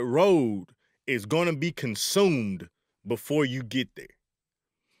end of that road is going to be consumed before you get there.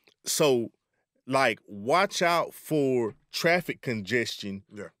 So, like, watch out for traffic congestion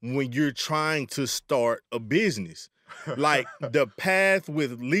when you're trying to start a business. Like, the path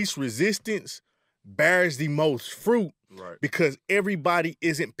with least resistance bears the most fruit, because everybody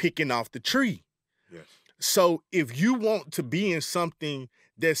isn't picking off the tree. Yes. So if you want to be in something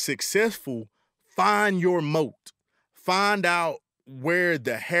that's successful, find your moat. Find out where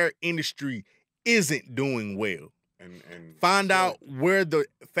the hair industry isn't doing well. And find out where the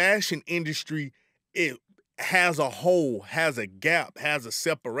fashion industry has a hole, has a gap, has a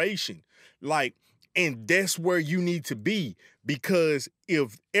separation. Like, and that's where you need to be, because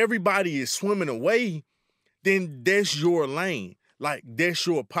if everybody is swimming away, then that's your lane. Like, that's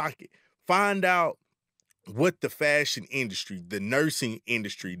your pocket. Find out what the fashion industry, the nursing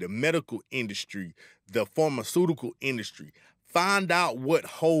industry, the medical industry, the pharmaceutical industry, find out what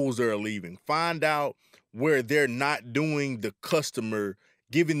holes they're leaving. Find out where they're not doing the customer,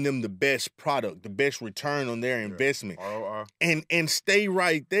 giving them the best product, the best return on their investment. And stay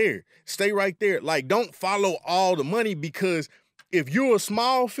right there. Stay right there. Like, don't follow all the money, because if you're a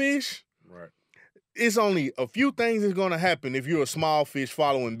small fish, it's only a few things that's going to happen if you're a small fish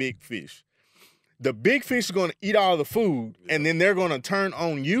following big fish. The big fish is going to eat all the food, and then they're going to turn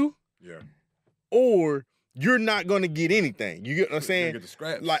on you. Yeah. Or you're not going to get anything. You get what I'm saying? Get the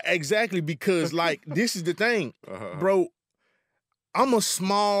scraps. Like, exactly, because, like, this is the thing, bro. I'm a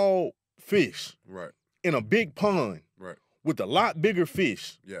small fish in a big pond with a lot bigger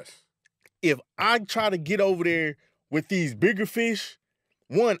fish. Yes. If I try to get over there with these bigger fish,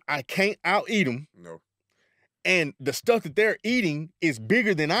 one, I can't out-eat them. No. And the stuff that they're eating is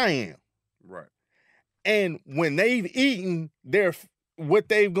bigger than I am. Right. And when they've eaten what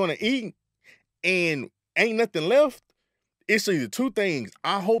they're going to eat and ain't nothing left, it's either two things.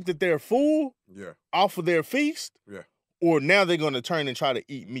 I hope that they're full off of their feast, or now they're going to turn and try to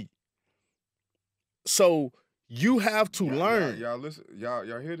eat meat. So you have to learn. Y'all listen.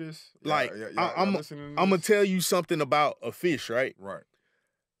 Y'all hear this? Like, I'm going to tell you something about a fish, right? Right.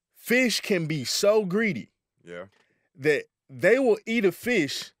 fish can be so greedy Yeah. that they will eat a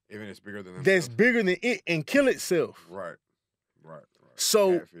fish Even if it's bigger than that's themselves. bigger than it and kill itself. Right. Right.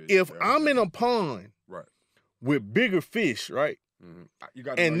 So Catfish, if yeah, I'm in yeah. a pond Right. with bigger fish, right, Mm-hmm. You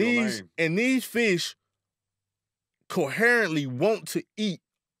got to know your lane. and these fish coherently want to eat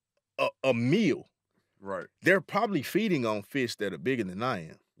a meal, Right. they're probably feeding on fish that are bigger than I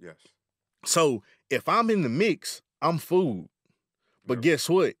am. Yes. So if I'm in the mix, I'm food. But Yep. guess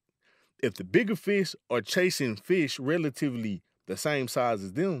what? If the bigger fish are chasing fish relatively the same size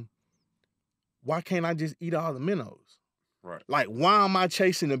as them, why can't I just eat all the minnows? Right. Like, why am I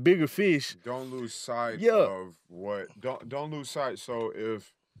chasing the bigger fish? Don't lose sight Yeah. of what. Don't lose sight. So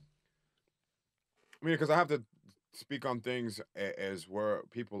because I have to speak on things as where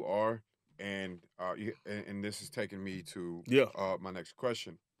people are, and and this is taking me to Yeah. my next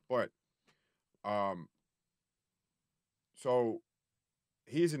question. But so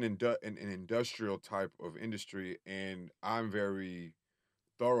he's an industrial type of industry, and I'm very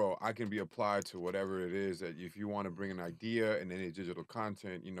thorough. I can be applied to whatever it is that if you want to bring an idea and any digital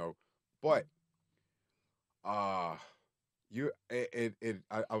content, but I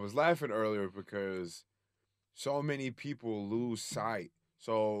was laughing earlier because so many people lose sight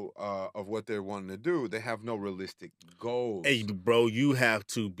of what they're wanting to do. They have no realistic goals. Hey, bro, you have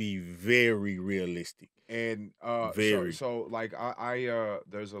to be very realistic. And Very. so like I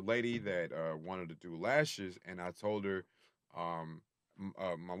there's a lady that wanted to do lashes, and I told her,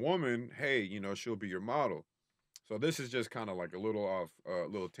 my woman, hey, she'll be your model. So this is just kind of like a little off,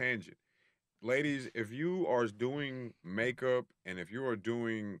 little tangent. Ladies, if you are doing makeup and if you are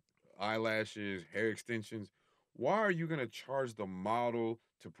doing eyelashes, hair extensions, why are you gonna charge the model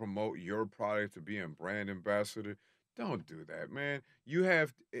to promote your product to be a brand ambassador? Don't do that, man. You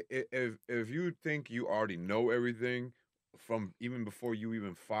have if you think you already know everything from even before you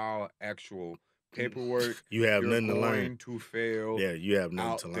even file actual paperwork, You have you're nothing to learn. going to fail Yeah, you have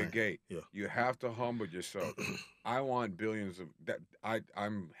nothing out to the learn. gate. Yeah. You have to humble yourself. I want billions of that.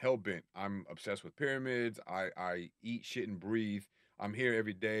 I'm hell bent. I'm obsessed with pyramids. I eat shit and breathe. I'm here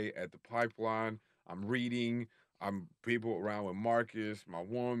every day at the pipeline. I'm reading. I'm people around with Marcus, my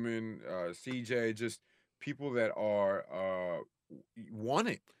woman, CJ, just people that are want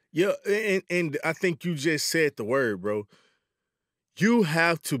it. Yeah, and I think you just said the word, bro. You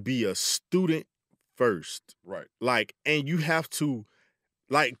have to be a student first. Right. Like, and you have to,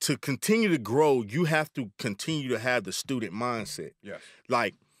 like, to continue to grow, you have to continue to have the student mindset. Yes.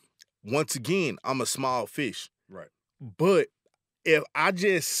 Like, once again, I'm a small fish. Right. But if I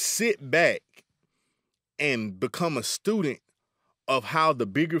just sit back and become a student of how the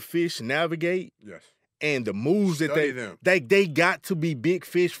bigger fish navigate, Yes. and the moves Study that them. they got to be big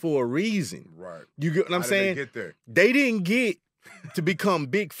fish for a reason. Right. You get what I'm How saying? did they get there? They didn't get to become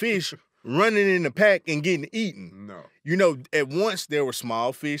big fish running in the pack and getting eaten. No. At once there were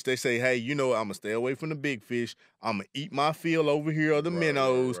small fish. They say, hey, I'm going to stay away from the big fish. I'm going to eat my fill over here of the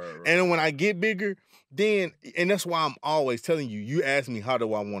minnows. Right. And then when I get bigger, and that's why I'm always telling you, you ask me, how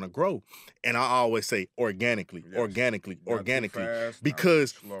do I want to grow? And I always say organically, Yes. organically, Not organically. too fast,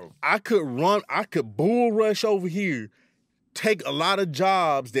 Because not too slow. I could bull rush over here, take a lot of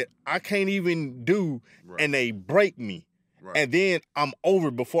jobs that I can't even do, Right. and they break me. Right. And then I'm over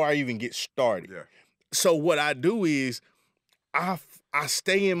before I even get started. Yeah. So what I do is I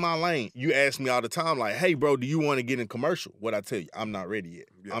stay in my lane. You ask me all the time, like, hey, bro, do you want to get in commercial? What I tell you, I'm not ready yet.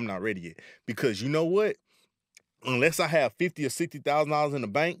 Yeah. I'm not ready yet. Because you know what? Unless I have $50,000 or $60,000 in the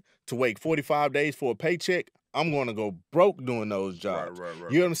bank to wait 45 days for a paycheck, I'm going to go broke doing those jobs. Right.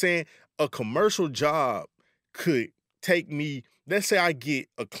 You know what I'm saying? A commercial job could take me, let's say I get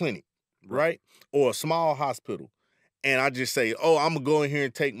a clinic, right? Or a small hospital. And I just say, oh, I'm going to go in here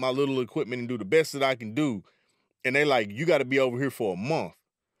and take my little equipment and do the best that I can do. And they like, you got to be over here for a month.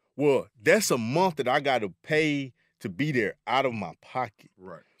 Well, that's a month that I got to pay to be there out of my pocket.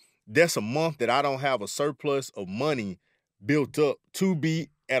 Right. That's a month that I don't have a surplus of money built up to be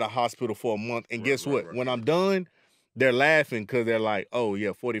at a hospital for a month. And guess what? Right. When I'm done, they're laughing because they're like, oh,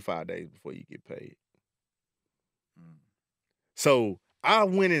 yeah, 45 days before you get paid. So I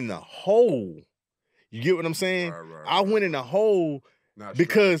went in the hole. You get what I'm saying? Right. I went in the hole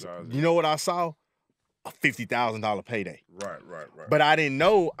because you know what I saw? A $50,000 payday. Right. But I didn't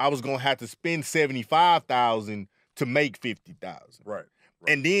know I was gonna have to spend $75,000 to make $50,000. Right.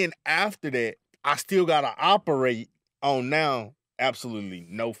 And then after that, I still gotta operate on now absolutely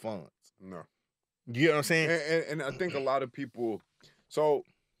no funds. No. You get what I'm saying? And I think a lot of people. So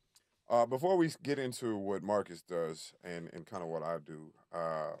before we get into what Marcus does and kind of what I do,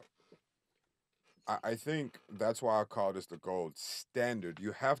 I think that's why I call this the gold standard.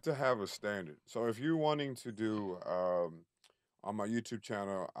 You have to have a standard. So if you're wanting to do on my YouTube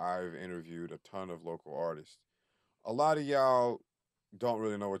channel, I've interviewed a ton of local artists. A lot of y'all don't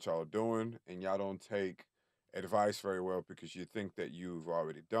really know what y'all are doing, and y'all don't take advice very well because you think that you've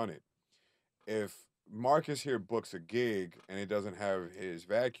already done it. If Marcus here books a gig and he doesn't have his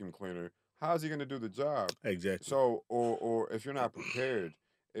vacuum cleaner, how's he going to do the job? Exactly. So, or if you're not prepared,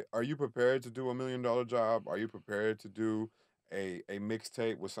 are you prepared to do $1 million job? Are you prepared to do a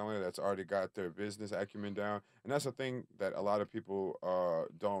mixtape with somebody that's already got their business acumen down? And that's the thing that a lot of people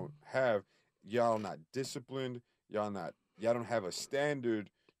don't have. Y'all not disciplined. Y'all don't have a standard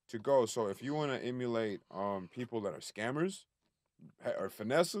to go. So if you want to emulate people that are scammers or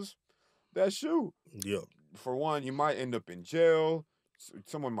finesses, that's you. Yeah. For one, you might end up in jail.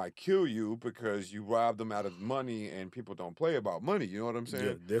 Someone might kill you because you robbed them out of money, and people don't play about money. You know what I'm saying?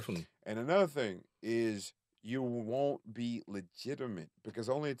 Yeah, definitely. And another thing is you won't be legitimate because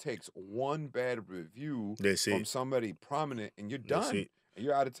only it takes one bad review That's from it. somebody prominent, and you're That's done. it. And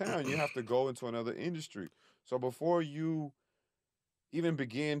you're out of town. You have to go into another industry. So before you even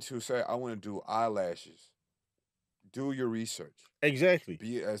begin to say, I want to do eyelashes, do your research. Exactly.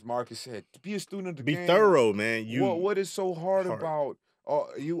 Be, as Marcus said, be a student of the Be game. thorough, man. What is so hard Hard. about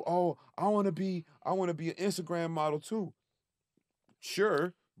I want to be an Instagram model too.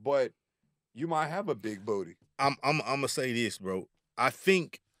 Sure, but you might have a big booty. I'm gonna say this, bro. I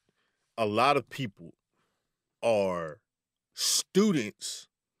think a lot of people are students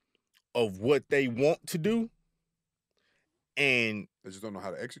of what they want to do, and They just don't know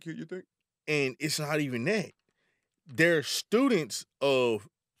how to execute, you think? and it's not even that. They're students of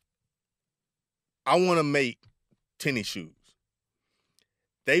I want to make tennis shoes.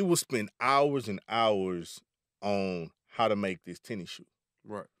 They will spend hours and hours on how to make this tennis shoe.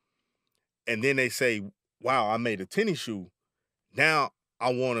 Right. And then they say, wow, I made a tennis shoe. Now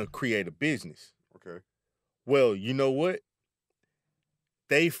I want to create a business. Okay. Well, you know what?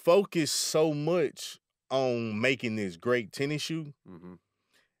 They focus so much on making this great tennis shoe Mm-hmm.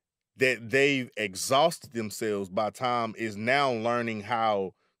 that they've exhausted themselves by the time is now learning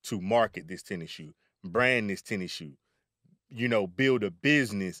how to market this tennis shoe, brand this tennis shoe, build a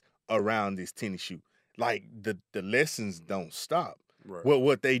business around this tennis shoe. Like the lessons don't stop. Right.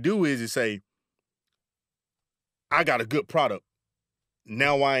 What they do is say, I got a good product.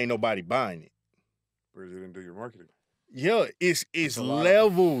 Now why ain't nobody buying it? Because you didn't do your marketing. Yeah, it's a lot of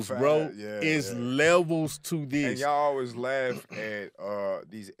levels, fat- bro. yeah, It's yeah. levels to this. And y'all always laugh at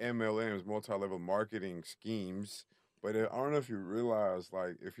these MLMs, multi-level marketing schemes. But I don't know if you realize,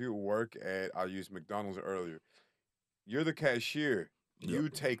 like, if you work at, I used McDonald's earlier, you're the cashier. Yep. You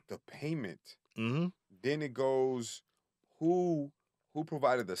take the payment. Mm-hmm. Then it goes, who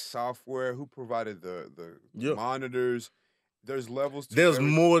provided the software? Who provided the Yep. monitors? There's levels to There's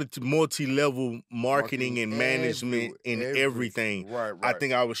every- more to multi-level marketing and management in every- everything. Right. I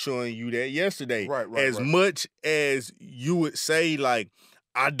think I was showing you that yesterday. Right. As much as you would say, like,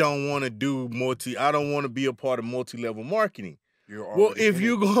 I don't want to do I don't want to be a part of multi-level marketing. You're Well, already if in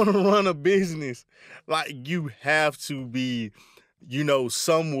you're it. going to run a business, like, you have to be,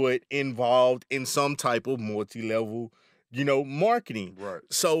 somewhat involved in some type of multi-level, marketing. Right.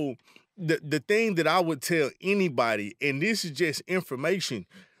 So the thing that I would tell anybody, and this is just information,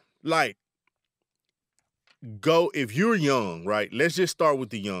 like, go, if you're young, right? Let's just start with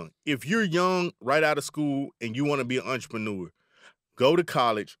the young. If you're young, right out of school, and you want to be an entrepreneur, go to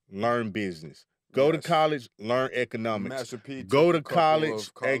college, learn business. Go to Yes. college, learn economics. Master P Go took to a couple college,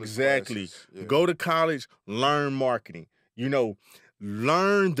 of college exactly. classes. Yeah. Go to college, learn marketing.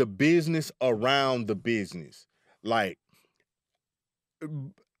 Learn the business around the business. Like,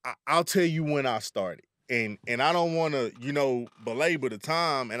 I'll tell you when I started. And I don't want to, belabor the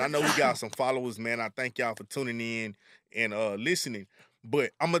time. And I know we got some followers, man. I thank y'all for tuning in and listening.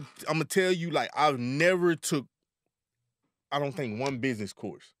 But I'm gonna tell you, like, I've never took, I don't think, one business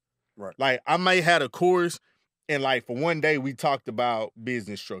course. Right. Like, I may had a course, and, like, for one day we talked about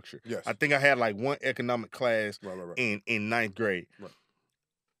business structure. Yes. I think I had, like, one economic class Right. in ninth grade. Right.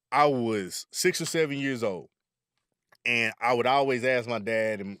 I was 6 or 7 years old, and I would always ask my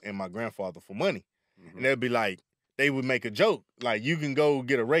dad and my grandfather for money. Mhm. And they'd be like, they would make a joke, like, you can go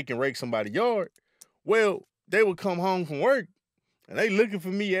get a rake and rake somebody's yard. Well, they would come home from work, and they looking for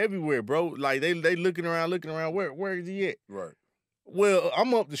me everywhere, bro. Like, they looking around, where is he at? Right. Well,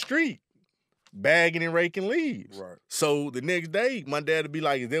 I'm up the street, bagging and raking leaves. Right. So the next day, my dad would be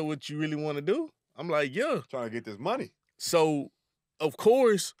like, is that what you really want to do? I'm like, yeah. Trying to get this money. So, of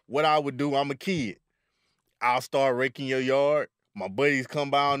course, what I would do, I'm a kid. I'll start raking your yard. My buddies come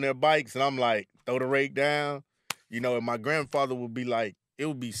by on their bikes, and I'm like, throw the rake down. And my grandfather would be like, it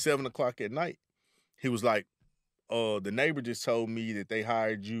would be 7 o'clock at night. He was like, the neighbor just told me that they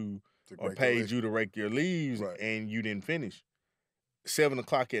hired you or paid you to rake your leaves and you didn't finish. 7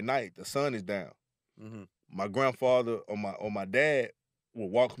 o'clock at night, the sun is down. Mm-hmm. My grandfather or my dad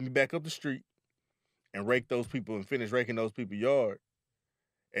would walk me back up the street and rake those people and finish raking those people's yard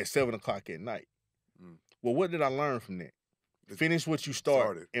at 7 o'clock at night. Mm. Well, what did I learn from that? Finish what you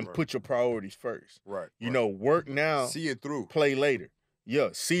started and put your priorities first. Right. Work now. See it through. Play later. Yeah,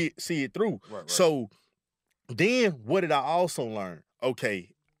 see it through. Right. So then what did I also learn?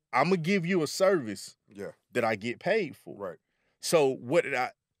 Okay, I'm gonna give you a service that I get paid for. Right. So what did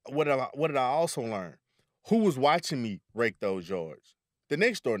I also learn? Who was watching me rake those yards? The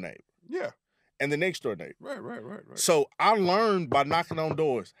next door neighbor. Yeah. And the next door neighbor. Right. So I learned by knocking on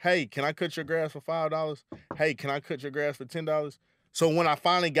doors. Hey, can I cut your grass for $5? Hey, can I cut your grass for $10? So when I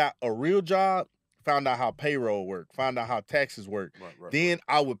finally got a real job, found out how payroll worked, found out how taxes work, then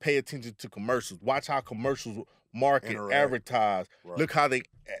I would pay attention to commercials, watch how commercials market, advertise, look how they,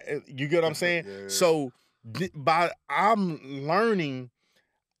 you get what I'm saying? Yeah. So I'm learning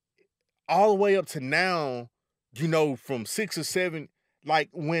all the way up to now, from 6 or 7, like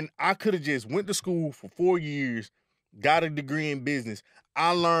when I could have just went to school for 4 years, got a degree in business,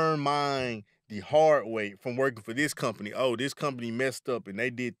 I learned mine the hard way from working for this company. Oh, this company messed up and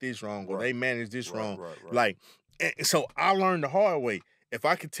they did this wrong or they managed this wrong. Like, so I learned the hard way. If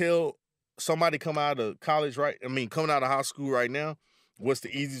I could tell somebody coming out of high school right now, what's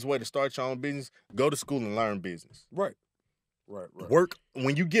the easiest way to start your own business? Go to school and learn business. Right. Work,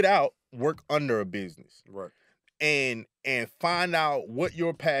 when you get out, work under a business. Right. And find out what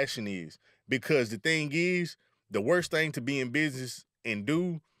your passion is. Because the thing is, the worst thing to be in business and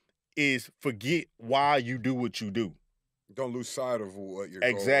do is forget why you do what you do. Don't lose sight of what you're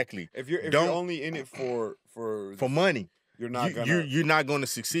exactly. If you're only in it for money, you're not going to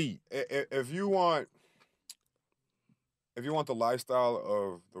succeed. If you want the lifestyle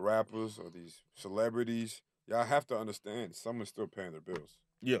of the rappers or these celebrities, y'all have to understand someone's still paying their bills.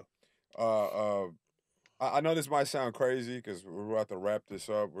 Yeah. I know this might sound crazy because we're about to wrap this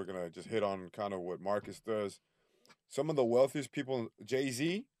up. We're gonna just hit on kind of what Marcus does. Some of the wealthiest people,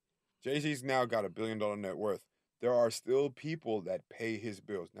 Jay-Z's now got $1 billion net worth. There are still people that pay his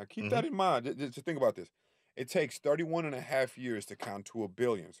bills. Now keep that in mind. Just think about this. It takes 31 and a half years to count to $1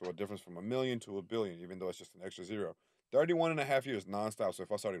 billion. So a difference from $1 million to $1 billion, even though it's just an extra zero. 31 and a half years nonstop. So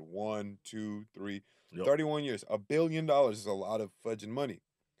if I started 1, 2, 3, 31 years, $1 billion is a lot of fudging money.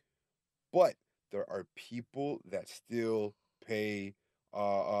 But there are people that still pay.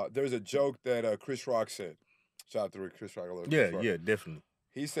 There's a joke that Chris Rock said. Shout out to Chris Rock. Yeah, definitely.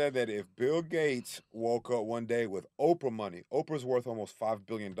 He said that if Bill Gates woke up one day with Oprah money, Oprah's worth almost $5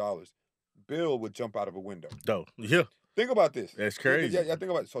 billion, Bill would jump out of a window. Oh, yeah. Think about this. That's crazy. Yeah,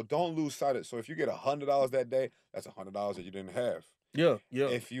 think about it. So don't lose sight of it. So if you get $100 that day, that's $100 that you didn't have. Yeah.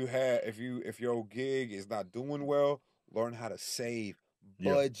 If your gig is not doing well, learn how to save,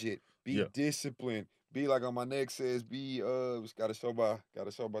 budget, be disciplined. Be like on my neck says, gotta show by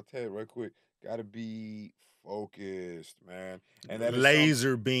Ted right quick. Gotta be focused, man. And that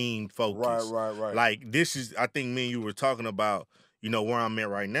laser beam focus. Right. Like this is, I think me and you were talking about, where I'm at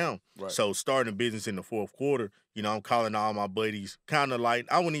right now. Right. So starting business in the fourth quarter, I'm calling all my buddies, kind of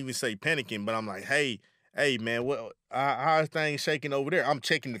like, I wouldn't even say panicking, but I'm like, hey man, how's things shaking over there? I'm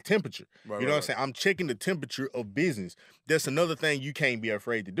checking the temperature. What I'm saying? I'm checking the temperature of business. That's another thing you can't be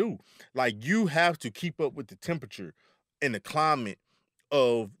afraid to do. Like you have to keep up with the temperature and the climate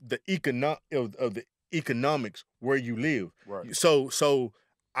of the economics where you live. Right. So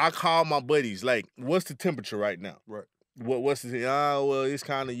I call my buddies, like, what's the temperature right now? Right. What's the well, it's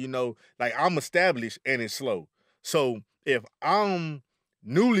kind of, like I'm established and it's slow. So if I'm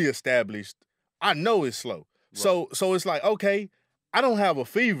newly established, I know it's slow. Right. So it's like, okay, I don't have a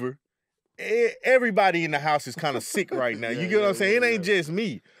fever. Everybody in the house is kind of sick right now. You get what I'm saying? It ain't just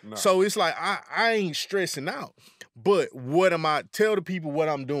me. No. So it's like I ain't stressing out. But tell the people what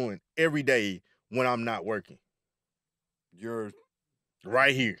I'm doing every day when I'm not working. You're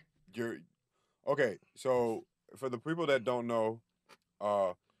right here. Okay, so for the people that don't know,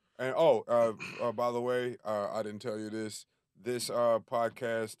 by the way, I didn't tell you this. This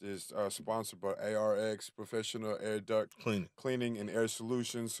podcast is sponsored by ARX, Professional Air Duct Cleaning and Air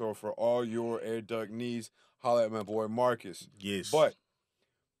Solutions. So for all your air duct needs, holla at my boy Marcus. Yes. But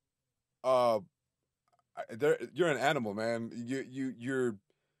you're an animal, man. You're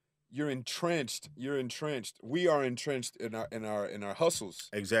entrenched. You're entrenched. We are entrenched in our hustles.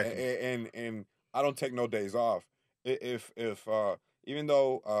 Exactly. And I don't take no days off. If even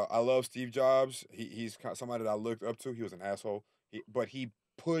though I love Steve Jobs, he's somebody that I looked up to. He was an asshole, but he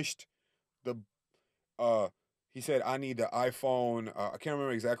pushed the. He said, "I need the iPhone." I can't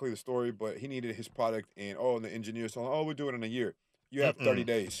remember exactly the story, but he needed his product, and the engineers told him, "Oh, we'll do it in a year. You have 30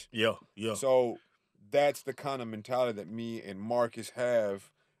 days." Yeah, yeah. So that's the kind of mentality that me and Marcus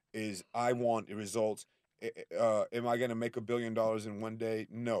have. Is I want results. Am I going to make $1 billion in one day?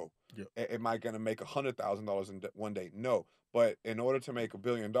 No. Yeah. Am I going to make $100,000 in one day? No. But in order to make $1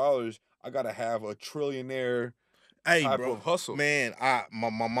 billion, I got to have a trillionaire type bro, of hustle. Man, my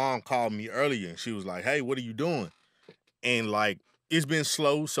mom called me earlier and she was like, "Hey, what are you doing?" And like, it's been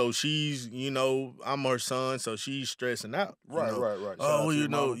slow, so she's, I'm her son, so she's stressing out. Right. Oh,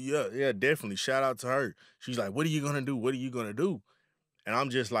 yeah, definitely. Shout out to her. She's like, "What are you gonna do? What are you gonna do?" And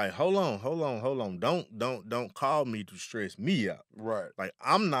I'm just like, hold on. Don't call me to stress me out. Right. Like,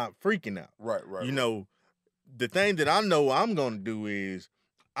 I'm not freaking out. Right. The thing that I know I'm gonna do is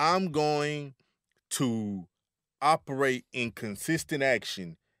I'm going to operate in consistent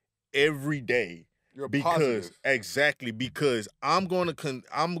action every day. Because I'm going to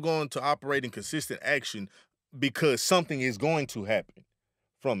operate in consistent action because something is going to happen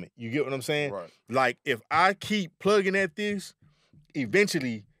from it. You get what I'm saying? Right. Like, if I keep plugging at this,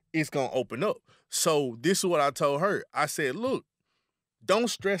 eventually it's going to open up. So this is what I told her. I said, "Look, don't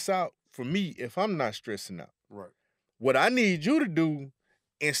stress out for me if I'm not stressing out. Right. What I need you to do,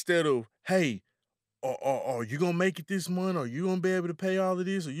 instead of, hey, are you gonna make it this month? Are you gonna be able to pay all of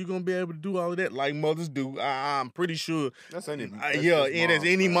this? Are you gonna be able to do all of that like mothers do?" I'm pretty sure. That's any. That's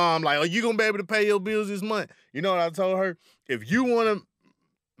any mom. Like, are you gonna be able to pay your bills this month? You know what I told her? If you want to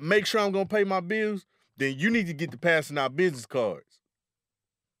make sure I'm gonna pay my bills, then you need to get to passing out business cards.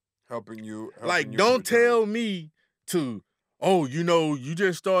 Helping you. Don't tell me to. Oh, you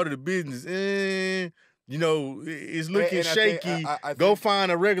just started a business. It's looking shaky. Go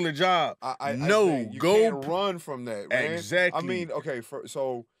find a regular job. You can't run from that, man. Exactly. I mean, okay,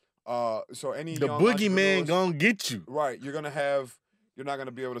 so any the young boogeyman gonna get you. Right. You're not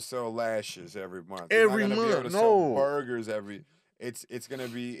gonna be able to sell lashes every month. Every you're not gonna month, be able to sell burgers it's gonna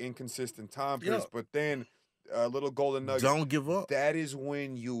be inconsistent time periods. But then little golden nugget. Don't give up. That is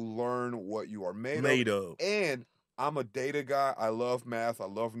when you learn what you are made of. And I'm a data guy. I love math. I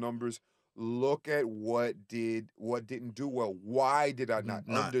love numbers. Look at what didn't do well. Why did I not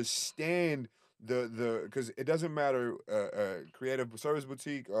understand because it doesn't matter creative service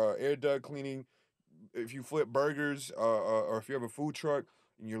boutique, air duct cleaning, if you flip burgers or if you have a food truck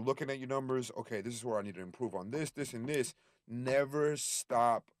and you're looking at your numbers, okay, this is where I need to improve on this and this. Never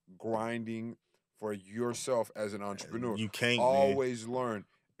stop grinding for yourself as an entrepreneur. You can't always learn.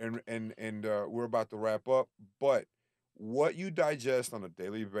 And we're about to wrap up, but what you digest on a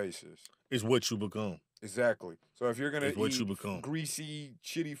daily basis is what you become. Exactly. So if you're gonna eat greasy,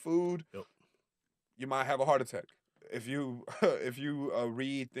 shitty food, you might have a heart attack. If you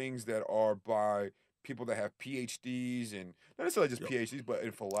read things that are by people that have PhDs and not necessarily just PhDs, but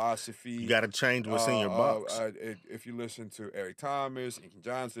in philosophy, you got to change what's in your box. If you listen to Eric Thomas, Inky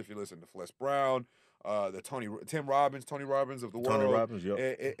Johnson, if you listen to Flesh Brown, the Tony Robbins of the world. Tony Robbins,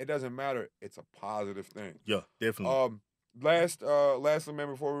 it doesn't matter. It's a positive thing. Yeah, definitely. Last man,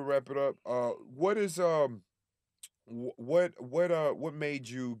 before we wrap it up, what is what made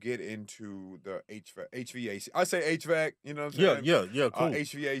you get into the HVAC? I say HVAC, you know what I'm saying? Yeah, cool.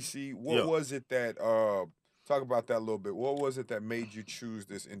 HVAC. What was it that talk about that a little bit? What was it that made you choose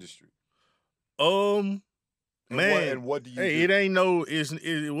this industry? Man, what do you do? It ain't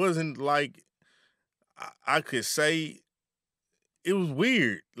it wasn't like I could say it was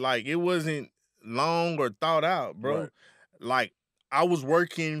weird. Like, it wasn't long or thought out, bro. Right. Like, I was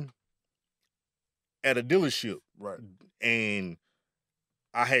working at a dealership. Right. And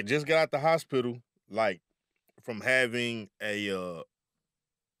I had just got out the hospital, like, from having I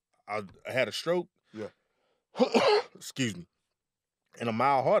had a stroke. Yeah. Excuse me. And a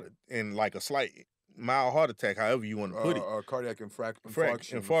slight mild heart attack, however you want to put it. Cardiac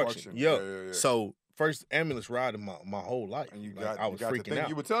infarction. Yeah. So first ambulance ride in my whole life. And I was freaking out.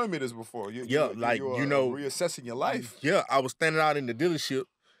 You were telling me this before. Reassessing your life. Yeah, I was standing out in the dealership.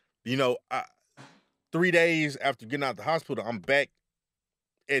 3 days after getting out the hospital, I'm back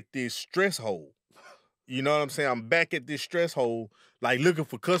at this stress hole. You know what I'm saying? I'm back at this stress hole, like, looking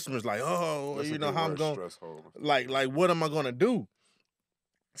for customers, like, how I'm going, like, what am I gonna do?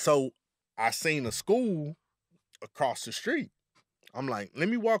 So I seen a school across the street. I'm like, let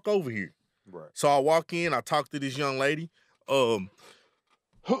me walk over here. Right. So I walk in, I talk to this young lady, and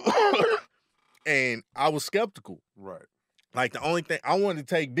I was skeptical. Right. Like, the only thing I wanted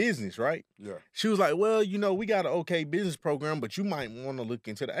to take business, right? Yeah. She was like, well, we got an okay business program, but you might want to look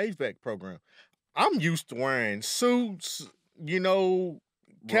into the HVAC program. I'm used to wearing suits,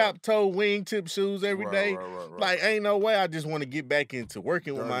 cap toe wingtip shoes every day. Right. Like, ain't no way I just want to get back into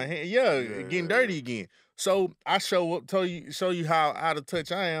working with my hands. Yeah, getting dirty again. So I show up, show you how out of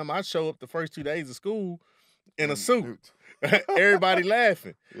touch I am. I show up the first 2 days of school in a suit. Everybody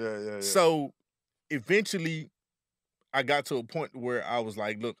laughing. Yeah. So eventually I got to a point where I was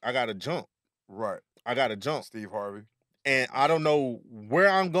like, look, I gotta jump. Right. I gotta jump. Steve Harvey. And I don't know where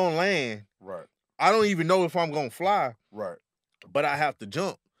I'm gonna land. Right. I don't even know if I'm gonna fly. Right. But I have to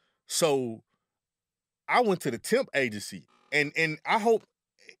jump. So I went to the temp agency. And I hope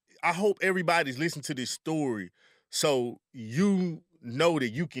everybody's listening to this story so you know that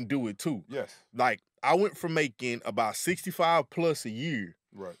you can do it too. Yes. Like, I went from making about 65 plus a year.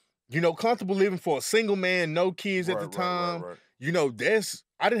 Right. Comfortable living for a single man, no kids at the time. Right.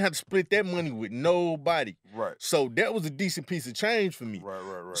 I didn't have to split that money with nobody. Right. So that was a decent piece of change for me.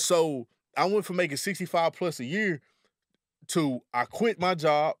 Right. So I went from making 65 plus a year to I quit my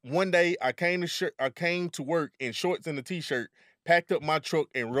job. One day I came to work in shorts and a t-shirt, packed up my truck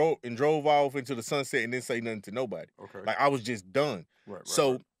and drove off into the sunset and didn't say nothing to nobody. Okay. Like, I was just done. Right.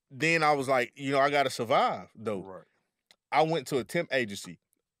 So then I was like, I gotta survive though. Right. I went to a temp agency.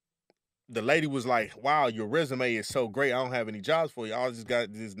 The lady was like, wow, your resume is so great. I don't have any jobs for you. I just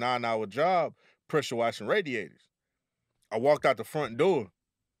got this 9-hour job pressure washing radiators. I walked out the front door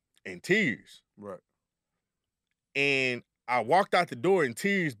in tears. Right. And I walked out the door in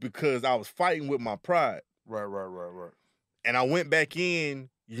tears because I was fighting with my pride. Right. And I went back in,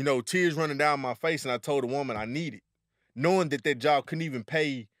 tears running down my face, and I told the woman I needed, knowing that job couldn't even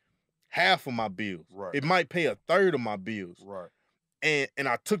pay half of my bills. Right. It might pay a third of my bills. Right. And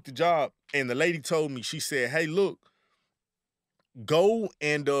I took the job, and the lady told me, she said, hey, look, go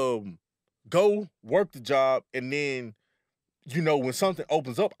and go work the job, and then, when something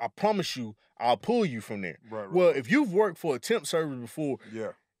opens up, I promise you, I'll pull you from there. Right. Well, if you've worked for a temp service before,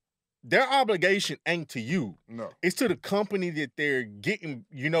 their obligation ain't to you. No. It's to the company that they're getting,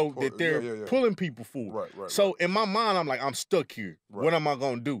 that they're pulling people for. Right. So in my mind, I'm like, I'm stuck here. Right. What am I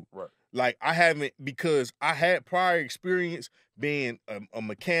going to do? Right. Like, I haven't, because I had prior experience being a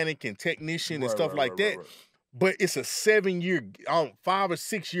mechanic and technician and stuff like that. Right. But it's a 7-year, 5 or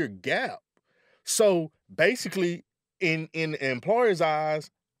 6 year gap. So basically, in the employer's eyes,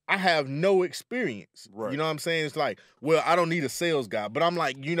 I have no experience. Right. You know what I'm saying? It's like, well, I don't need a sales guy. But I'm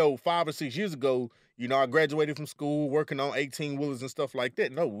like, 5 or 6 years ago, I graduated from school working on 18-wheelers and stuff like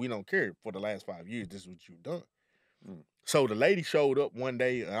that. No, we don't care. For the last 5 years, this is what you've done. So the lady showed up one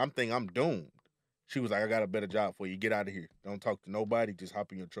day, and I'm thinking I'm doomed. She was like, I got a better job for you. Get out of here. Don't talk to nobody. Just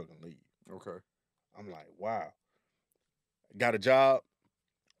hop in your truck and leave. Okay. I'm like, wow. Got a job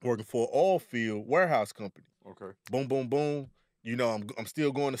working for an oil field warehouse company. Okay. Boom, boom, boom. I'm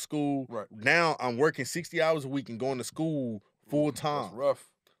still going to school. Right. Now I'm working 60 hours a week and going to school full time. That's rough.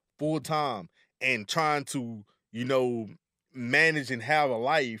 Full time. And trying to, manage and have a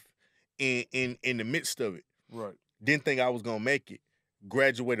life in the midst of it. Right. Didn't think I was gonna make it.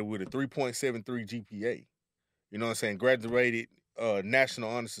 Graduated with a 3.73 GPA. You know what I'm saying? Graduated National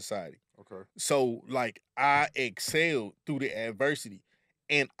Honor Society. Okay. So, like, I excelled through the adversity.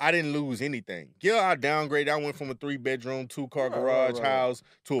 And I didn't lose anything. Yeah, I downgraded. I went from a 3-bedroom, 2-car garage house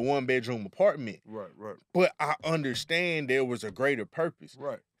to a 1-bedroom apartment. Right. But I understand there was a greater purpose.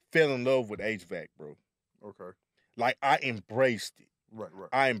 Right. Fell in love with HVAC, bro. Okay. Like, I embraced it. Right.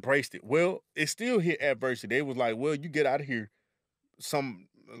 I embraced it. Well, it still hit adversity. They was like, well, you get out of here.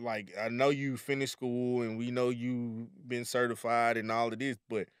 I know you finished school and we know you've been certified and all of this,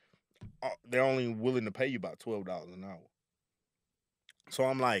 but they're only willing to pay you about $12 an hour. So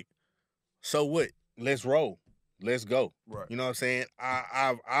I'm like, so what? Let's roll. Let's go. Right. You know what I'm saying?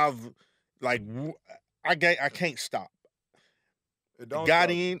 I can't stop. I got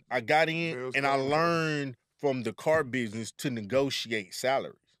in, Bills and I learned from the car business to negotiate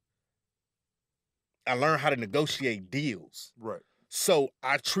salaries. I learned how to negotiate deals. Right. So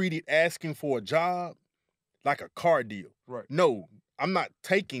I treated asking for a job like a car deal. Right. No, I'm not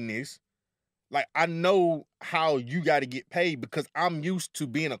taking this. Like, I know how you got to get paid because I'm used to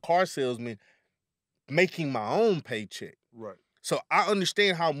being a car salesman making my own paycheck. Right. So I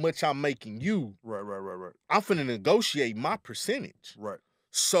understand how much I'm making you. Right. I'm finna negotiate my percentage. Right.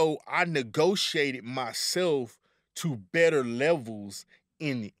 So I negotiated myself to better levels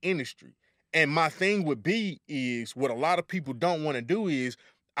in the industry. And my thing would be is what a lot of people don't want to do is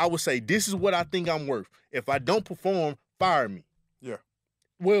I would say, this is what I think I'm worth. If I don't perform, fire me. Yeah.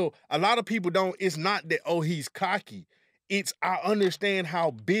 Well, a lot of people don't. It's not that, oh, he's cocky. I understand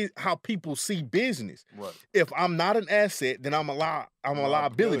how people see business. Right. If I'm not an asset, then I'm a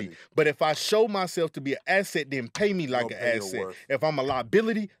liability. But if I show myself to be an asset, then pay me like an asset. If I'm a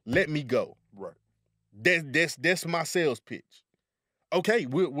liability, let me go. Right. That's my sales pitch. Okay,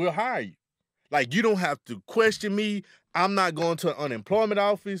 we'll hire you. Like, you don't have to question me. I'm not going to an unemployment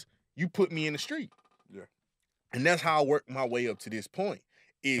office. You put me in the street. Yeah. And that's how I worked my way up to this point.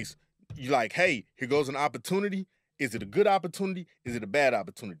 Is you like, hey, here goes an opportunity. Is it a good opportunity? Is it a bad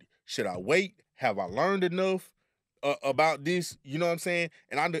opportunity? Should I wait? Have I learned enough about this? You know what I'm saying?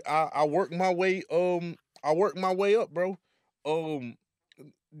 And I work my way. I work my way up, bro.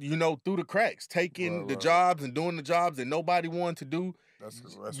 You know, through the cracks, taking the jobs and doing the jobs that nobody wanted to do.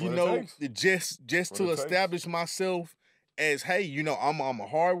 That's you what know, it takes. just to establish myself as, hey, you know, I'm a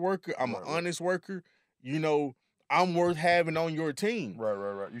hard worker. I'm an honest worker. You know, I'm worth having on your team.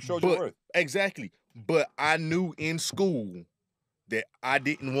 Right. You showed your worth. Exactly. But I knew in school that I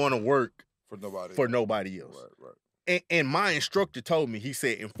didn't want to work for nobody else. Right. And my instructor told me, he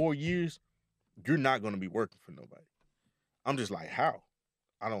said, in 4 years, you're not going to be working for nobody. I'm just like, how?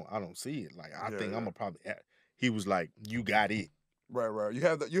 I don't see it. Like, I think I'm probably. He was like, you got it. Right. You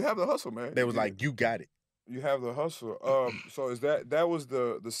have the hustle, man. They was like, you got it. You have the hustle. So is that was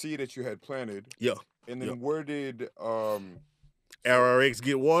the seed that you had planted? Yeah. And then where did RRX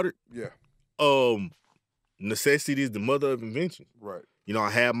get watered? Yeah. Necessity is the mother of invention. Right. You know,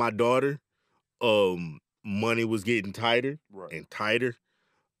 I had my daughter. Money was getting tighter and tighter.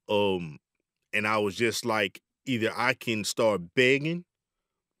 And I was just like, either I can start begging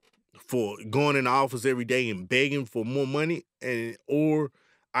for going in the office every day and begging for more money, or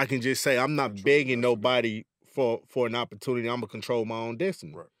I can just say, I'm not begging nobody for an opportunity. I'm gonna control my own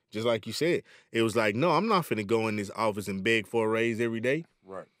destiny. Right. Just like you said, it was like, no, I'm not finna go in this office and beg for a raise every day.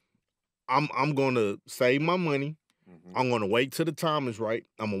 Right. I'm gonna save my money. Mm-hmm. I'm gonna wait till the time is right.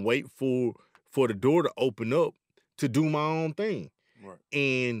 I'm gonna wait for the door to open up to do my own thing. Right.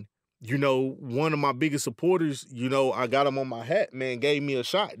 And you know, one of my biggest supporters, you know, I got him on my hat, man, gave me a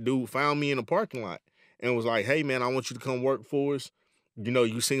shot. Dude found me in a parking lot and was like, hey, man, I want you to come work for us. You know,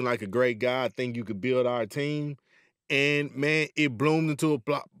 you seem like a great guy. I think you could build our team. And, man, it bloomed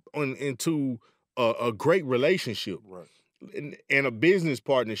into a great relationship. Right. And a business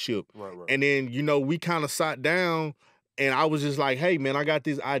partnership. Right. And then, you know, we kind of sat down and I was just like, hey, man, I got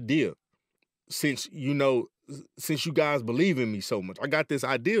this idea. Since you guys believe in me so much, I got this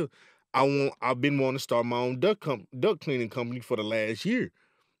idea. I've been wanting to start my own duck cleaning company for the last year.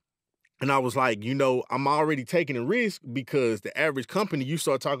 And I was like, you know, I'm already taking a risk because the average company, you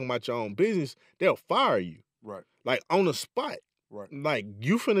start talking about your own business, they'll fire you. Right. Like on the spot. Right. Like,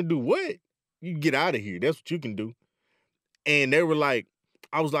 you finna do what? You get out of here. That's what you can do. And they were like,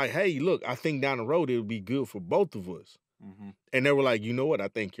 I was like, hey, look, I think down the road it'll be good for both of us. Mm-hmm. And they were like, you know what? I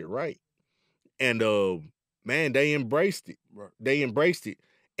think you're right. And man, they embraced it. Right. They embraced it.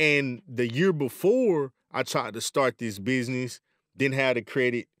 And the year before I tried to start this business, didn't have the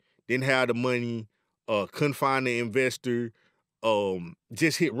credit, didn't have the money, couldn't find the investor,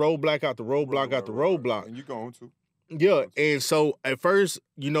 just hit roadblock after roadblock after roadblock. And you're going to. Yeah. And so at first,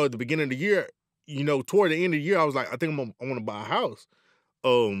 you know, at the beginning of the year, you know, toward the end of the year, I was like, I think I want to buy a house.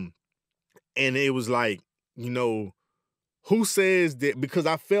 And it was like, you know, who says that? Because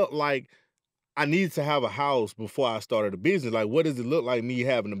I felt like I needed to have a house before I started a business. Like, what does it look like me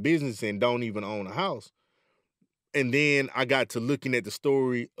having a business and don't even own a house? And then I got to looking at the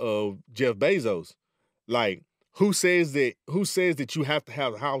story of Jeff Bezos. Like, who says that you have to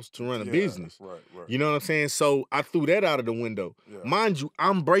have a house to run a business? Right. You know what I'm saying? So I threw that out of the window. Yeah. Mind you,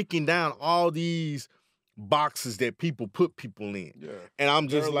 I'm breaking down all these boxes that people put people in. Yeah. And I'm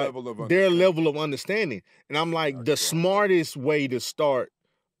just their level of understanding. And I'm like, the smartest way to start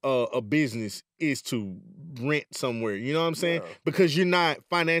a business is to rent somewhere. You know what I'm saying? Yeah. Because you're not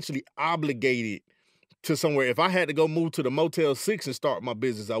financially obligated to somewhere. If I had to go move to the Motel 6 and start my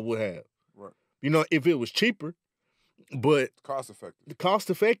business, I would have. Right. You know, if it was cheaper, but cost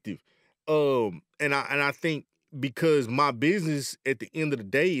effective. And I think because my business at the end of the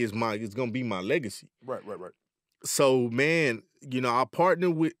day is gonna be my legacy. Right. So, man, you know, I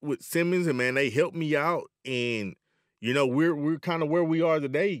partnered with Simmons, and man, they helped me out, and you know, we're kind of where we are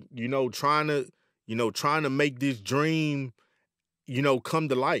today. You know, trying to make this dream, you know, come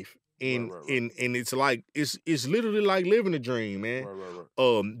to life. And it's like it's literally like living a dream, man.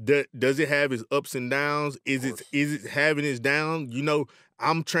 Right. Does it have its ups and downs? Is it having its downs? You know,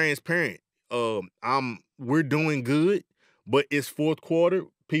 I'm transparent. We're doing good, but it's fourth quarter.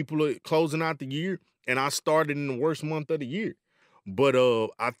 People are closing out the year, and I started in the worst month of the year. but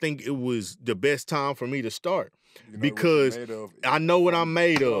I think it was the best time for me to start You know what you're because made of I know what I'm from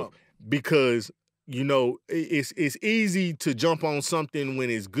made of. jump. Because it's easy to jump on something when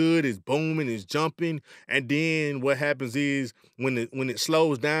it's good, it's booming, it's jumping, and then what happens is when it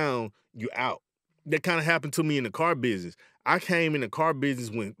slows down, you out. That kind of happened to me in the car business. I came in the car business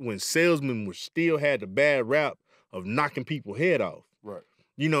when salesmen were still had the bad rap of knocking people's head off. Right.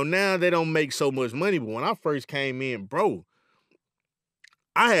 Now they don't make so much money, but when I first came in, bro,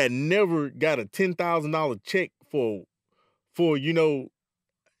 I had never got a $10,000 check for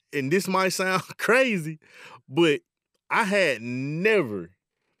and this might sound crazy, but I had never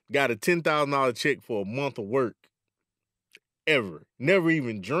got a $10,000 check for a month of work ever. Never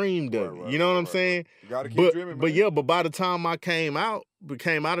even dreamed of it. You know what I'm saying? You gotta keep dreaming, man. But by the time I came out of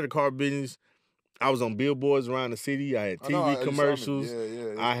the car business, I was on billboards around the city. I had TV commercials.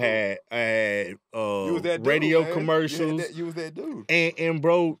 Yeah. I had You was that radio dude, man. commercials. You was that dude. And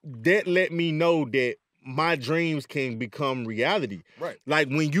bro, that let me know that my dreams can become reality. Right. Like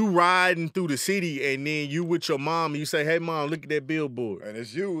when you riding through the city and then you with your mom and you say, "Hey mom, look at that billboard." And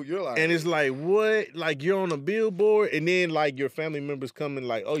it's you. You're like, And it's like, what? Like you're on a billboard, and then like your family members coming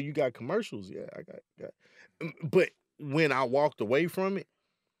like, "Oh, you got commercials?" Yeah, I got. But when I walked away from it,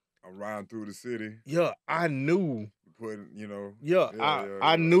 I'm riding through the city. yeah, I knew.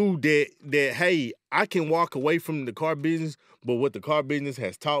 I knew that hey, I can walk away from the car business, but what the car business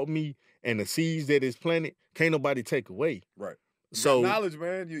has taught me and the seeds that it's planted, can't nobody take away. Right. So knowledge,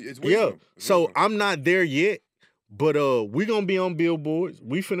 man. It's wisdom. Yeah. It's So wisdom. I'm not there yet, but we gonna be on billboards.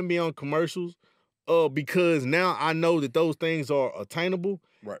 We finna be on commercials. Because now I know that those things are attainable.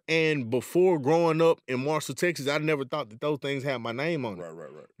 Right. And before growing up in Marshall, Texas, I never thought that those things had my name on it. Right.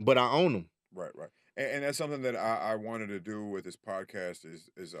 But I own them. Right. And that's something that I wanted to do with this podcast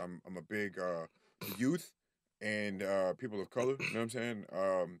is I'm a big youth and people of color, you know what I'm saying?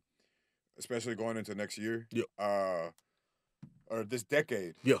 Especially going into next year. Yeah. Or this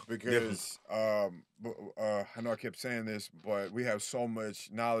decade. Yeah. Because I know I kept saying this, but we have so much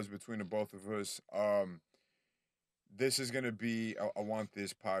knowledge between the both of us. This is going to be, I want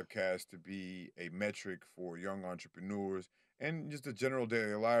this podcast to be a metric for young entrepreneurs and just a general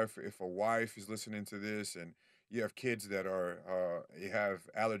daily life. If a wife is listening to this and you have kids that you have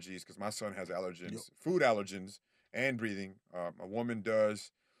allergies, because my son has allergens, Yep. food allergens and breathing. A woman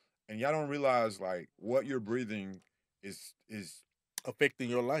does. And y'all don't realize like what you're breathing is affecting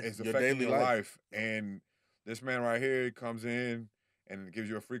your life. It's your affecting daily your life. And this man right here comes in and gives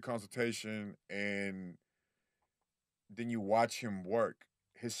you a free consultation, and then you watch him work.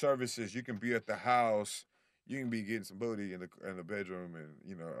 His services, you can be at the house, you can be getting some booty in the bedroom,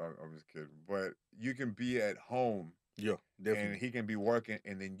 and I'm just kidding, but you can be at home. Yeah, definitely. And he can be working,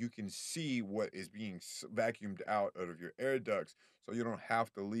 and then you can see what is being vacuumed out of your air ducts, so you don't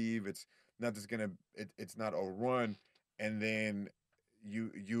have to leave. It's not just it's not a run, and then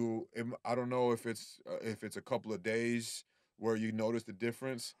I don't know if it's a couple of days where you notice the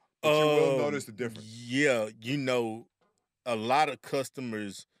difference, but you will notice the difference. Yeah, a lot of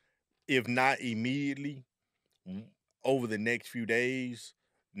customers, if not immediately, over the next few days,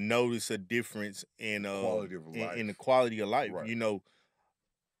 notice a difference in quality of life. In the quality of life. Right.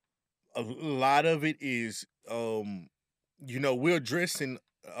 A lot of it is we're addressing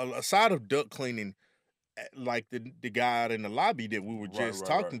a side of duct cleaning, like the guy out in the lobby that we were just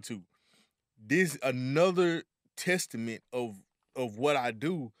talking to. This another testament of what I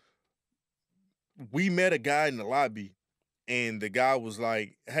do. We met a guy in the lobby, and the guy was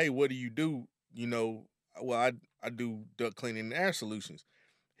like, "Hey, what do you do?" Well, I do duct cleaning and air solutions.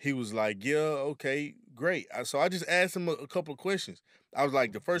 He was like, "Yeah, okay, great." So I just asked him a couple of questions. I was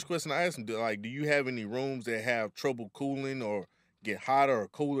like, the first question I asked him, do you have any rooms that have trouble cooling or get hotter or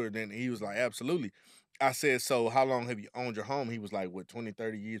cooler? Then he was like, absolutely. I said, so how long have you owned your home? He was like, 20,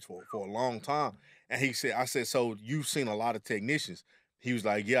 30 years for a long time. And I said, so you've seen a lot of technicians. He was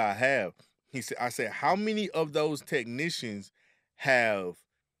like, yeah, I have. I said, how many of those technicians have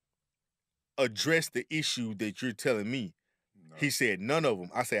addressed the issue that you're telling me? No. He said, none of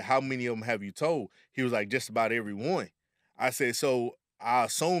them. I said, how many of them have you told? He was like, just about every one. I said, so I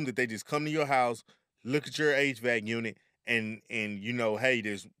assume that they just come to your house, look at your HVAC unit, and hey,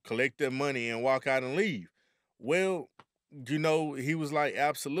 just collect their money and walk out and leave. Well, he was like,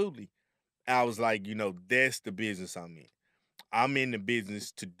 absolutely. I was like, that's the business I'm in. I'm in the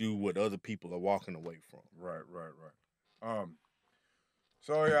business to do what other people are walking away from. Right.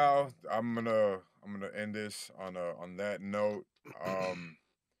 So y'all, I'm gonna end this on that note.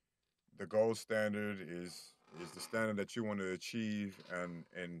 The gold standard is is the standard that you want to achieve,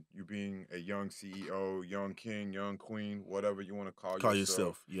 and you being a young CEO, young king, young queen, whatever you want to call Call yourself.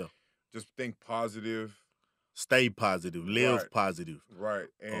 yourself, yeah. Just think positive. Stay positive, Right. live positive. Right.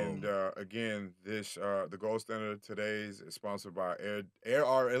 And again, this the gold standard today's is sponsored by Air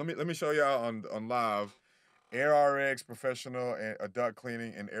R. Let me show y'all on live. Air RX Professional and Duct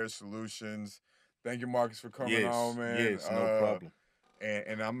Cleaning and Air Solutions. Thank you, Marcus, for coming on, man. Yes, no problem.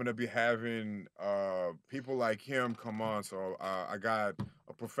 And I'm gonna be having people like him come on. So I got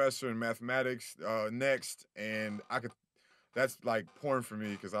a professor in mathematics next, and I could. That's like porn for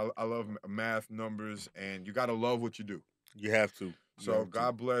me because I love math, numbers, and you gotta love what you do. You have to. So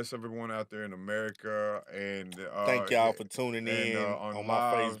God bless everyone out there in America, and thank y'all for tuning and in on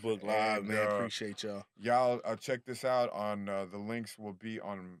my live, Facebook Live, and, man. Appreciate y'all. Y'all check this out on the links will be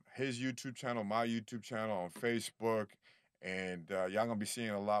on his YouTube channel, my YouTube channel, on Facebook, and y'all gonna be seeing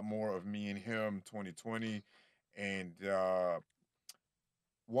a lot more of me and him 2020. And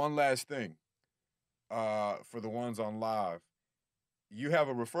one last thing, for the ones on live, you have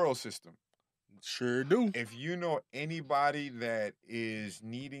a referral system. Sure do. If you know anybody that is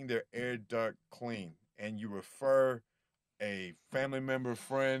needing their air duct clean, and you refer a family member,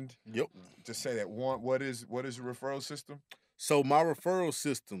 friend, Yep. just say that one. What is your referral system? So my referral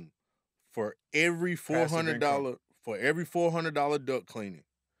system for every $400 duct cleaning,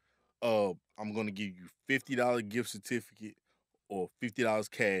 I'm gonna give you $50 gift certificate or $50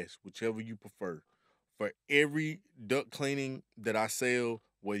 cash, whichever you prefer. For every duct cleaning that I sell,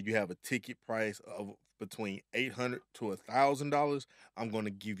 where you have a ticket price of between $800 to $1,000, I'm gonna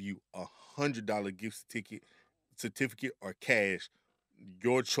give you $100 gift certificate or cash,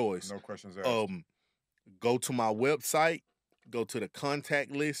 your choice. No questions asked. Go to my website, go to the contact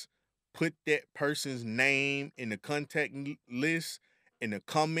list, put that person's name in the contact list. In the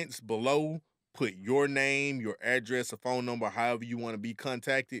comments below, put your name, your address, a phone number, however you want to be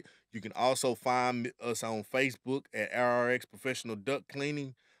contacted. You can also find us on Facebook at RRX Professional Duct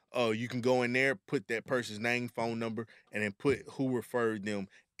Cleaning. You can go in there, put that person's name, phone number, and then put who referred them.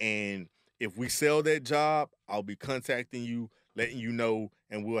 And if we sell that job, I'll be contacting you, letting you know,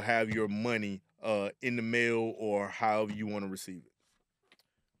 and we'll have your money in the mail or however you want to receive it.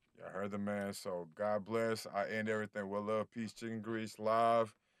 I heard the man. So God bless. I end everything with love, peace, chicken grease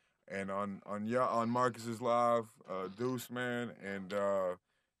live, and on Marcus's live, Deuce man, and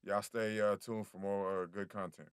y'all stay tuned for more good content.